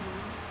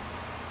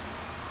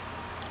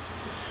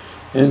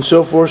 And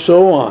so forth,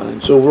 so on.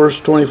 And so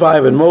verse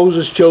 25, and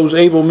Moses chose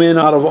able men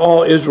out of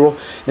all Israel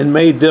and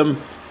made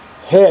them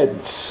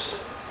heads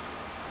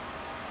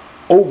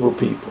over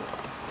people.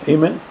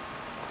 Amen.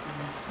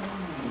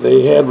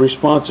 They had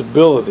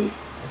responsibility.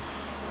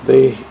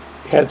 They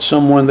had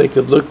someone they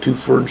could look to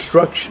for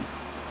instruction.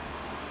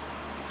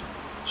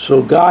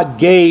 So God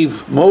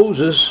gave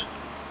Moses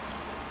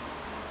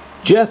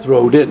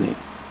Jethro, didn't he?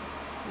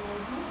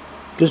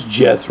 Because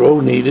Jethro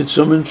needed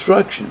some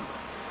instruction.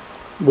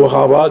 Well,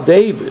 how about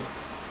David?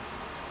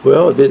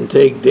 Well, it didn't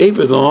take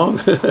David long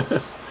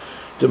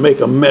to make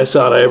a mess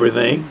out of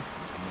everything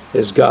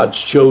as God's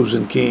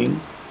chosen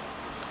king.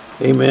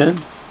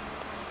 Amen.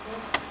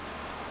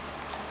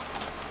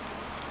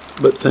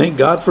 But thank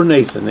God for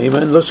Nathan.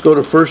 Amen. Let's go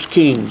to 1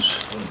 Kings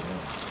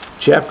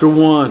chapter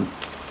 1.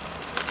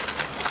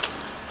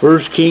 1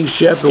 Kings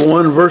chapter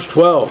 1 verse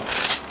 12.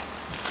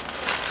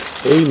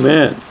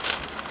 Amen.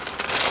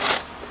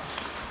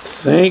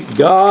 Thank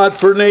God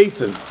for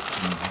Nathan.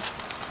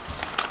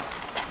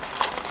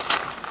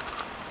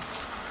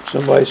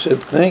 Somebody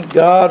said, thank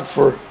God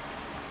for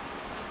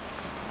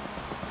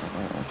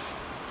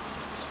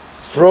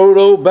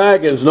Frodo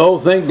Baggins. No,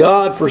 thank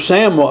God for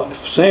Sam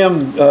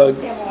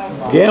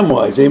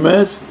Gamwise.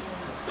 Amen.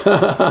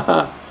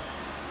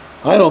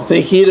 I don't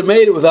think he'd have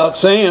made it without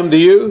Sam, do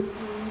you?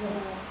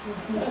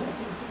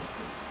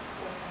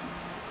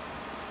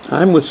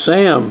 I'm with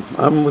Sam.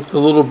 I'm with the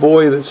little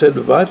boy that said,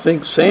 I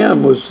think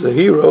Sam was the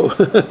hero.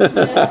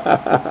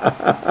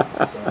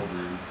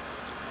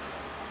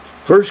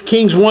 1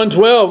 Kings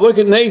 1:12. Look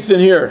at Nathan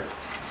here.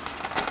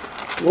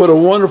 What a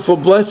wonderful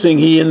blessing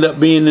he ended up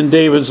being in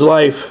David's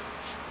life.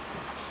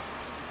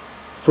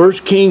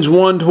 1 Kings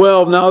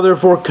 1:12. Now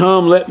therefore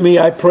come, let me,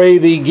 I pray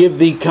thee, give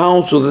thee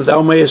counsel, that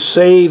thou mayest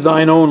save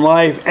thine own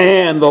life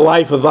and the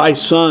life of thy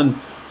son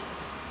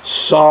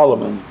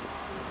Solomon.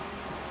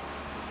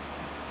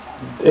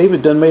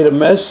 David done made a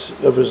mess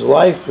of his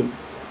life, and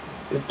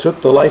it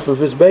took the life of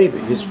his baby,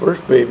 his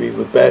first baby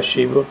with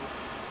Bathsheba.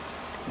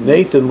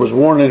 Nathan was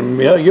warning him,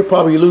 yeah, you'll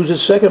probably lose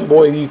his second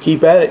boy if you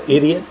keep at it,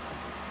 idiot.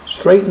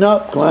 Straighten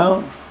up,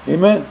 clown.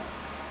 Amen.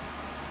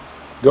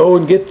 Go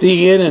and get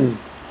thee in and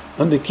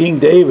unto King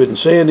David, and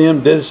say unto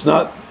him, didst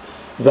not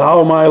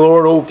thou, my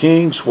lord, O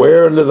king,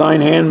 swear unto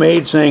thine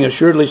handmaid, saying,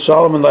 assuredly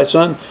Solomon thy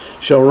son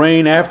shall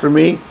reign after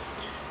me,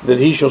 that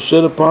he shall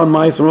sit upon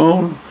my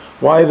throne?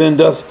 Why then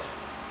doth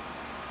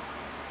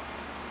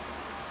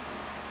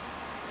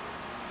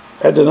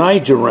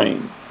Adonijah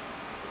reign?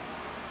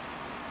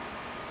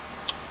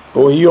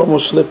 Boy, he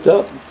almost slipped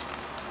up,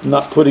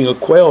 not putting a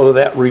quail to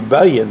that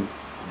rebellion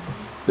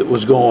that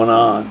was going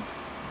on.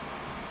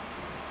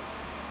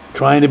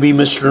 Trying to be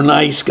Mr.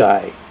 Nice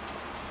Guy.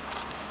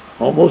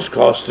 Almost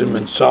cost him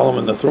and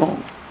Solomon the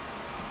throne.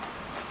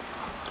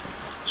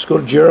 Let's go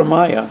to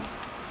Jeremiah.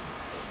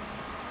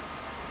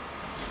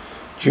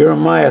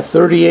 Jeremiah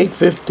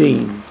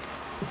 38:15.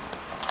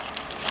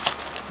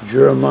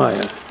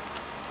 Jeremiah.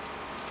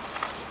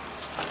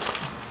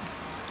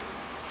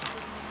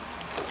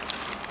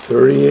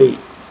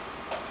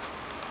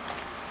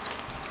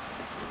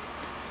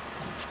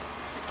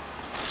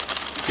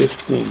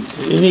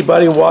 Did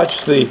anybody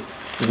watch the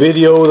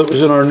video that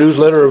was in our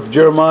newsletter of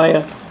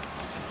Jeremiah?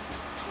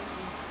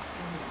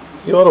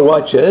 You ought to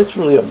watch it. It's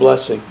really a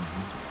blessing.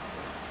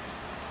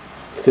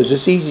 Because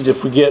it's easy to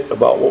forget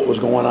about what was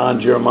going on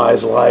in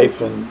Jeremiah's life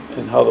and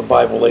how the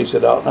Bible lays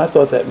it out. And I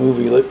thought that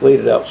movie laid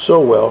it out so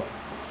well.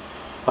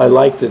 I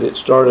liked that it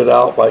started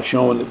out by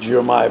showing that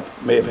Jeremiah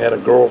may have had a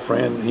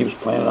girlfriend. He was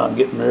planning on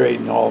getting married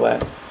and all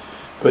that.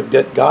 But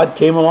that God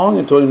came along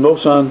and told him, no,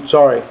 son,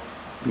 sorry,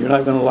 you're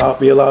not going to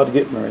be allowed to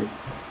get married.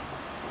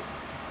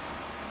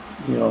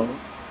 You know,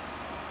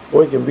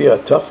 boy, it can be a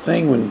tough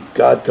thing when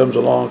God comes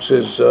along and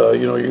says,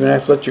 you know, you're going to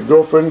have to let your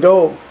girlfriend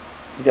go.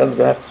 You're going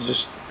to have to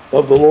just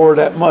love the Lord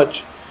that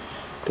much.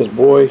 Because,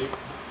 boy,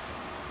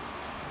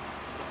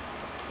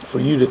 for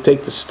you to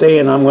take the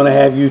stand I'm going to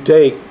have you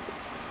take,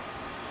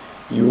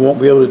 you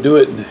won't be able to do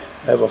it and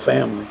have a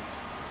family.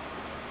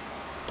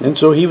 And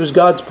so he was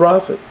God's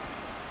prophet.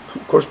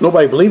 Of course,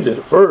 nobody believed it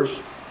at first.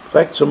 In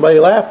fact, somebody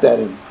laughed at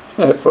him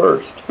at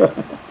first.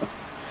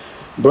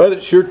 But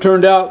it sure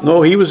turned out,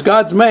 no, he was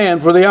God's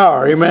man for the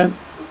hour. Amen.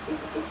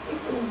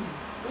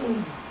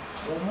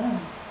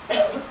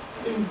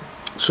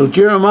 So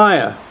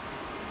Jeremiah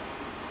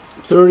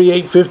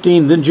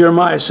 38:15, then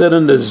Jeremiah said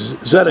unto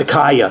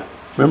Zedekiah,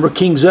 remember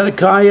King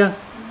Zedekiah?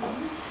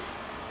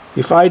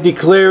 If I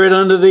declare it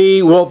unto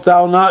thee, wilt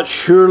thou not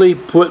surely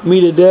put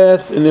me to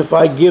death? And if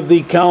I give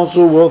thee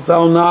counsel, wilt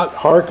thou not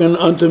hearken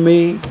unto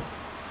me?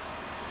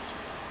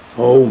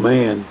 Oh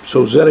man.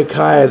 So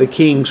Zedekiah the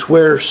king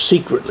swears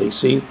secretly,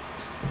 see?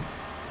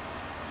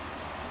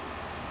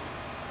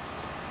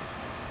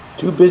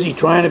 Too busy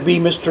trying to be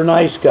Mr.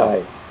 Nice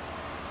Guy.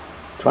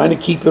 Trying to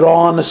keep it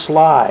all on the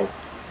sly.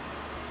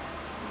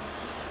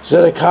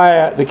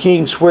 Zedekiah the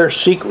king swears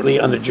secretly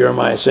unto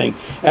Jeremiah, saying,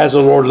 as the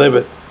Lord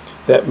liveth,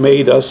 that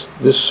made us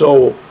this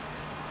soul,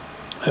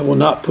 I will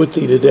not put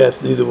thee to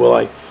death, neither will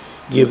I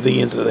give thee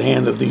into the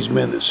hand of these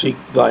men that seek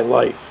thy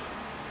life.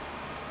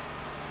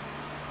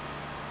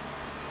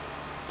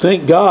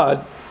 Thank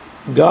God,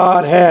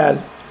 God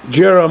had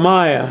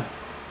Jeremiah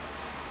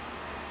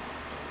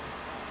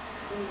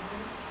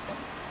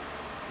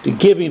to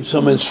give him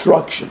some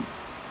instruction.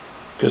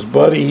 Because,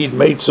 buddy, he'd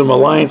made some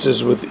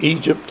alliances with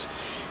Egypt,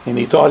 and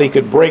he thought he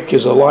could break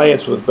his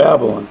alliance with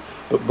Babylon.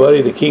 But,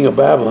 buddy, the king of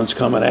Babylon's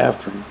coming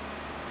after him.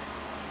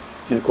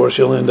 And, of course,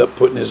 he'll end up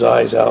putting his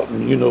eyes out,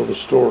 and you know the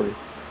story.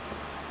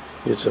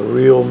 It's a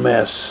real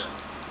mess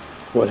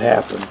what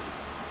happened.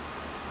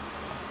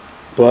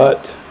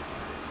 But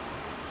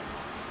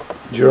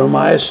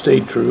Jeremiah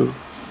stayed true.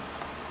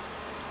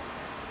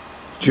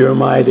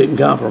 Jeremiah didn't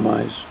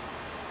compromise.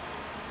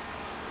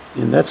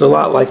 And that's a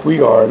lot like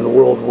we are in the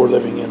world we're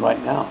living in right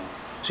now.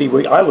 See,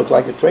 I look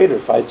like a traitor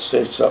if I'd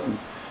said something,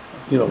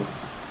 you know,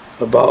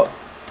 about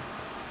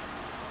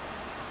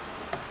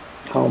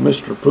how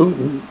Mr.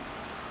 Putin,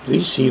 at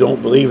least he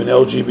don't believe in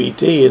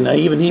LGBT, and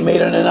even he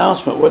made an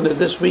announcement. Wasn't it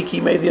this week he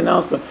made the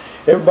announcement?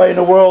 Everybody in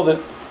the world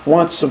that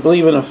wants to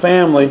believe in a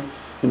family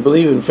and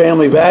believe in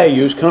family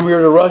values, come here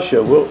to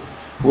Russia.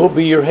 We'll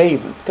be your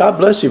haven. God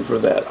bless him for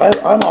that.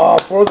 I'm all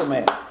for the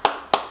man.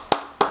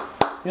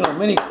 You know,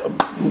 many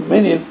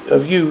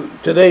of you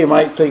today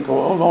might think, well,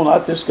 oh no,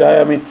 not this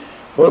guy. I mean,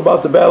 what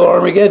about the Battle of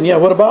Armageddon? Yeah,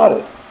 what about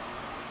it?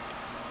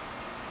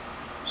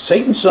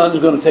 Satan's son is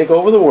going to take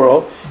over the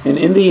world, and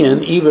in the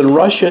end, even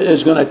Russia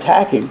is going to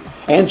attack him,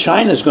 and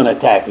China is going to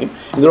attack him,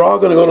 and they're all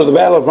going to go to the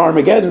Battle of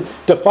Armageddon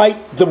to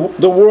fight the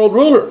world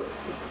ruler,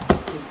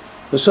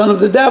 the son of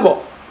the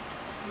devil.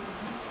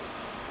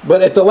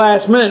 But at the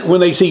last minute,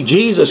 when they see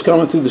Jesus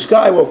coming through the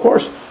sky, well, of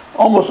course,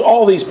 almost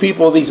all these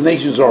people, these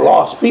nations are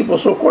lost people,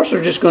 so of course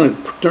they're just going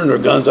to turn their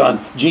guns on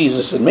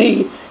Jesus and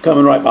me,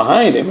 coming right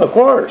behind him, of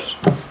course.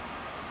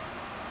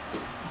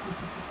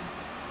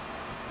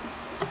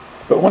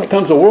 But when it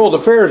comes to world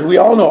affairs, we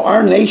all know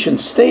our nation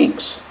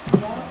stinks.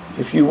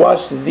 If you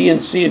watch the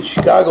DNC in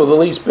Chicago the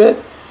least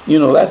bit, you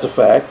know that's a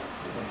fact.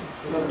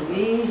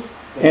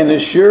 And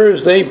as sure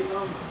as they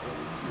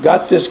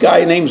got this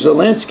guy named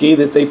Zelensky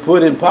that they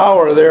put in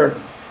power there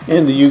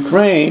in the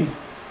Ukraine,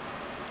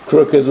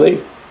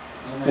 crookedly,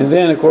 and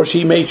then of course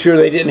he made sure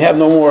they didn't have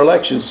no more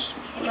elections.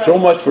 So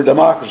much for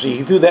democracy.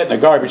 He threw that in the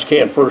garbage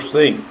can first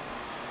thing.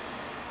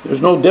 There's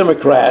no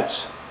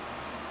Democrats,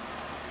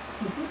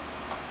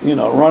 you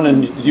know,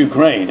 running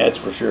Ukraine, that's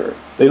for sure.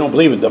 They don't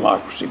believe in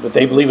democracy, but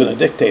they believe in a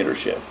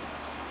dictatorship.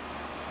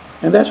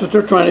 And that's what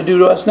they're trying to do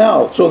to us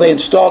now. So they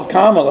installed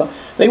Kamala.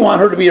 They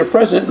want her to be our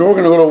president, and we're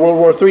going to go to World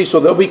War III,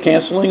 so they'll be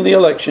canceling the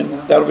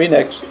election. That'll be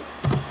next.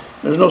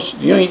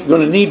 You ain't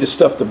going to need to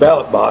stuff the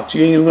ballot box.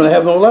 You ain't even going to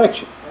have no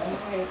election.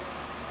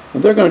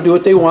 And they're going to do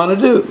what they want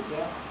to do.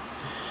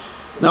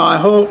 Now, I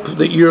hope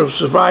that you'll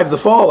survive the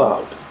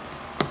fallout.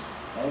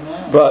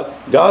 But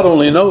God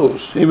only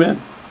knows. Amen.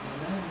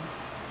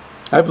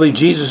 I believe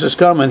Jesus is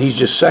coming. He's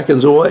just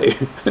seconds away.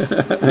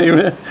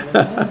 Amen.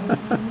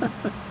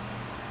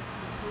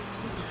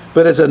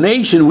 But as a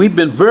nation, we've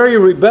been very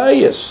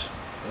rebellious.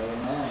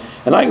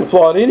 And I can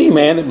applaud any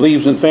man that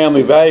believes in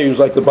family values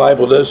like the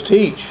Bible does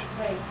teach.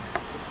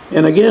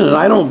 And again, and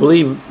I don't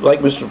believe like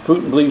Mr.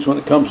 Putin believes when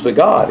it comes to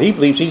God. He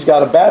believes he's got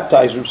to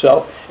baptize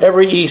himself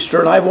every Easter.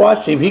 And I've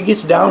watched him. He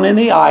gets down in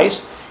the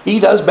ice. He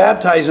does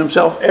baptize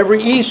himself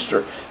every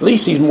Easter. At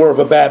least he's more of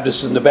a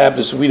Baptist than the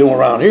Baptists we know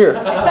around here.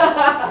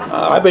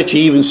 I bet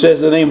you even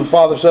says the name of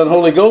Father, Son,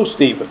 Holy Ghost,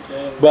 Stephen.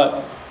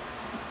 But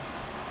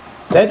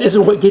that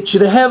isn't what gets you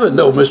to heaven,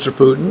 though, Mr.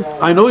 Putin.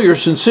 I know you're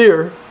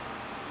sincere,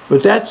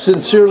 but that's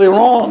sincerely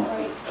wrong.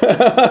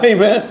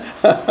 Amen.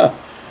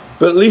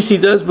 But at least he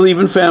does believe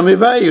in family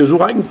values.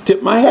 Well, I can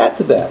tip my hat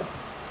to that.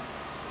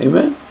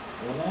 Amen.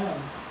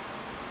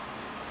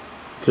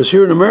 Because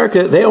here in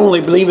America, they only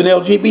believe in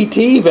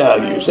LGBT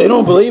values. They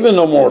don't believe in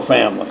no more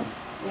family.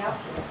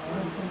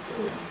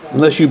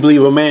 Unless you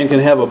believe a man can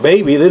have a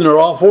baby, then they're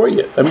all for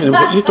you. I mean,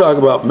 what you talk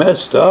about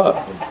messed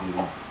up.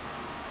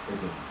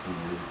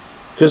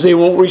 Because they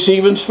won't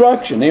receive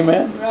instruction.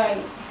 Amen.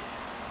 Right.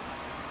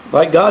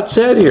 Like God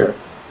said here.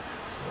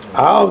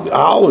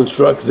 I'll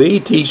instruct thee,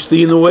 teach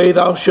thee in the way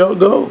thou shalt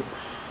go.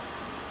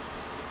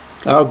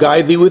 I'll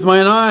guide thee with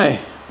mine eye.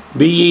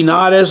 Be ye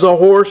not as the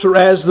horse or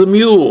as the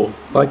mule,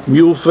 like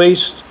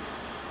mule-faced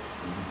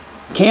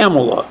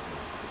Kamala.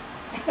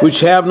 which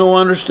have no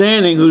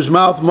understanding, whose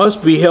mouth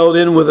must be held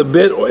in with a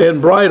bit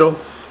and bridle,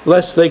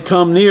 lest they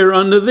come near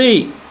unto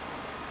thee.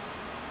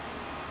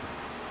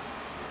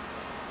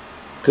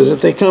 Because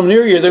if they come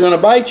near you, they're going to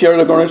bite you or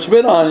they're going to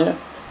spit on you.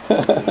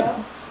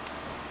 Yeah.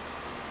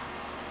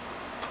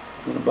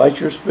 Going to bite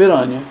you or spit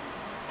on you. I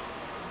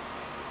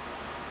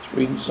was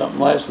reading something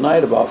last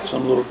night about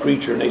some little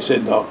creature, and they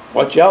said, "No,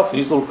 watch out,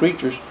 these little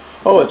creatures."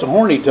 Oh, it's a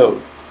horny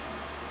toad.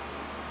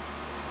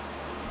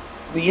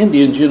 The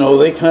Indians, you know,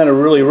 they kind of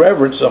really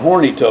reverence a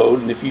horny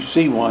toad, and if you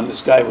see one,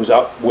 this guy was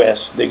out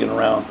west digging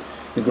around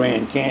the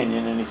Grand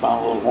Canyon, and he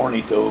found a little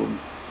horny toad.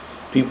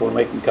 People were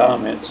making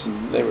comments,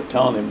 and they were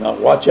telling him, "Now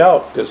watch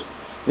out, because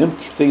them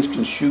things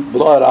can shoot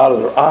blood out of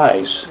their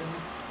eyes."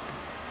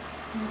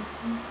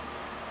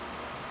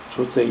 It's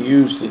what they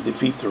use to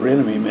defeat their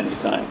enemy many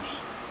times.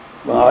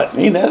 Well,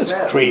 ain't that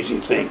a crazy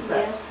thing?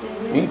 Yes,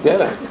 it is. Ain't that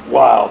a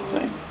wild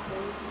thing?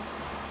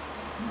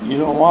 You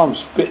don't want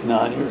them spitting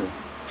on you or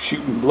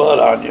shooting blood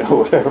on you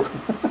or whatever.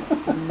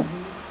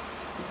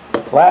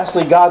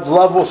 Lastly, God's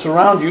love will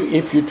surround you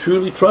if you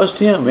truly trust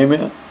Him.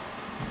 Amen.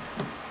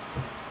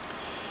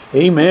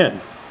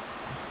 Amen.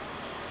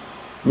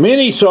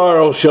 Many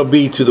sorrows shall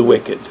be to the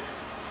wicked.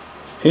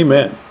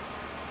 Amen.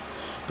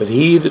 But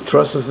he that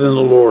trusteth in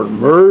the Lord,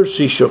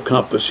 mercy shall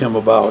compass him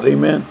about.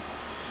 Amen.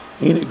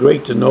 Ain't it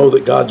great to know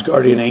that God's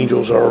guardian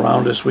angels are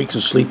around us? We can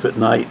sleep at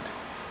night.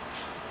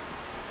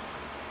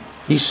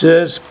 He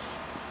says,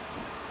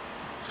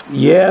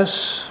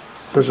 yes,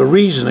 there's a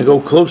reason to go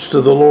close to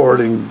the Lord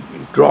and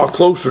draw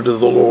closer to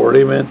the Lord.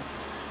 Amen.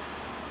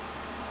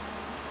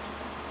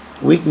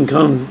 We can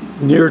come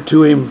near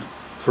to Him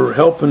for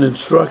help and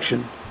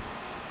instruction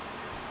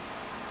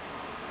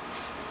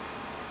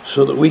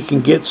so that we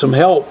can get some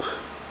help,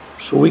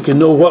 so we can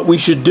know what we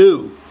should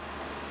do,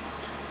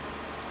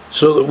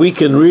 so that we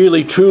can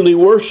really truly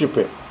worship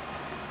Him.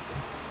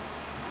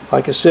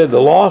 Like I said, the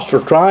lost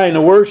are trying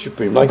to worship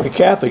Him, like the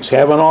Catholics,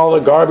 having all the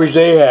garbage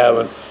they have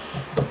and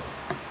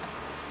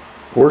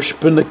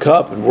worshiping the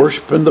cup and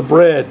worshiping the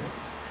bread.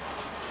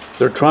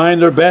 They're trying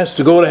their best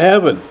to go to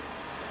heaven.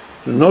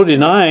 There's no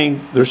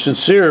denying they're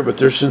sincere, but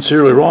they're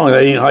sincerely wrong.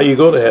 That ain't how you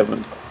go to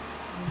heaven.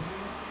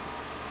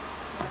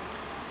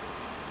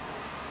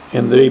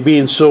 And they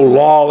being so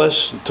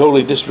lawless and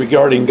totally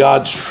disregarding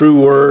God's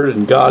true word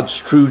and God's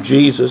true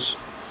Jesus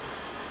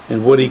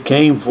and what He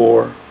came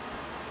for,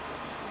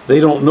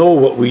 they don't know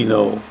what we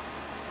know.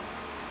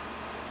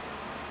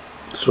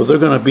 So they're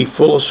going to be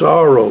full of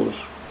sorrows.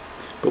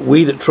 But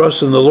we that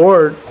trust in the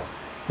Lord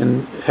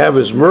and have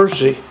His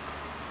mercy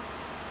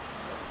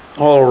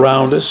all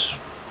around us,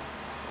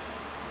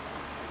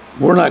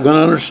 we're not going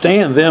to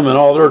understand them and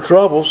all their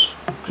troubles,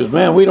 because,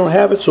 man, we don't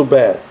have it so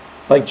bad.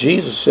 Like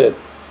Jesus said,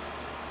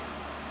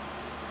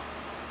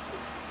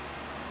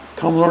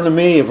 "Come learn of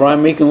me, for I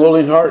am meek and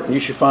lowly in heart, and you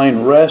shall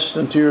find rest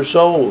unto your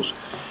souls."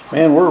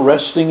 Man, we're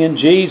resting in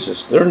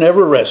Jesus. They're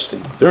never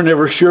resting. They're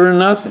never sure of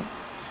nothing.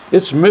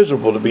 It's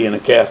miserable to be in a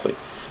Catholic,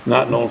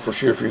 not knowing for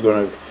sure if you're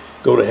going to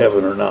go to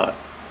heaven or not.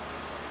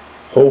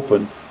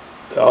 Hoping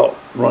to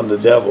outrun the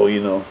devil,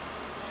 you know,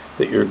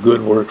 that your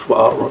good works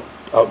will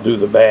outdo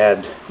the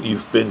bad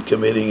you've been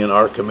committing and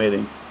are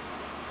committing.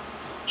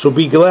 So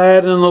be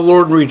glad in the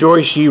Lord and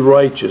rejoice, ye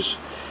righteous,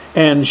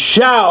 and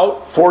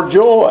shout for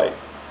joy.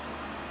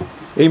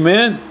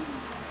 Amen.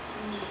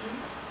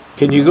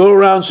 Can you go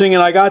around singing,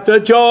 "I got the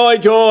joy,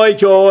 joy,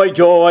 joy,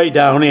 joy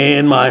down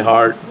in my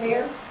heart"?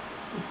 Where?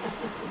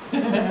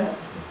 Down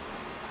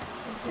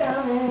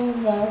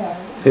in my heart.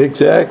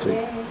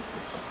 Exactly.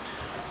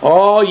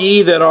 All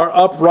ye that are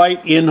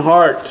upright in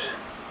heart.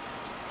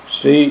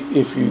 See,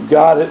 if you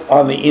got it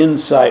on the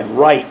inside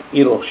right,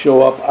 it'll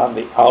show up on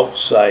the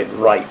outside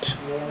right.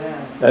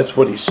 That's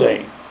what he's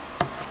saying.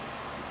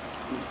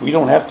 We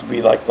don't have to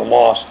be like the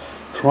lost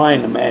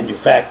trying to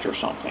manufacture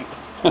something.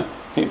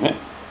 Amen.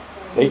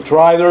 They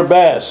try their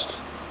best,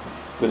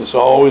 but it's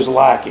always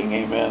lacking.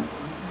 Amen.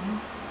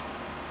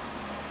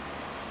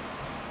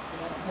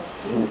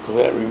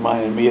 That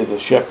reminded me of the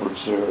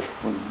shepherds there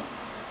when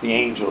the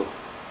angel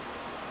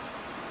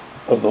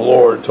of the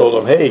Lord told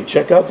them, "Hey,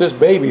 check out this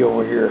baby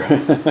over here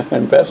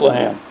in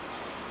Bethlehem."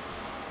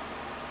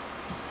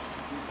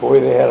 Boy,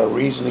 they had a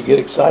reason to get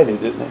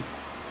excited, didn't they?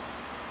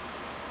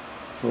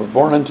 "For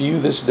born unto you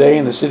this day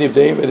in the city of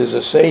David is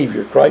a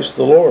Savior, Christ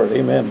the Lord."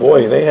 Amen.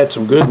 Boy, they had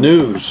some good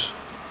news.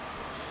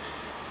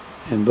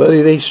 And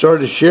buddy, they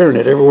started sharing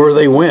it everywhere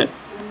they went.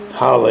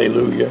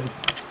 Hallelujah.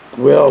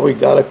 Well, we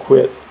got to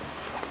quit.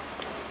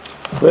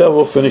 Well,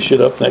 we'll finish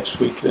it up next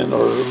week then,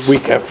 or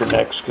week after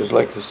next, because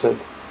like I said,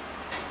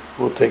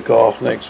 we'll take off next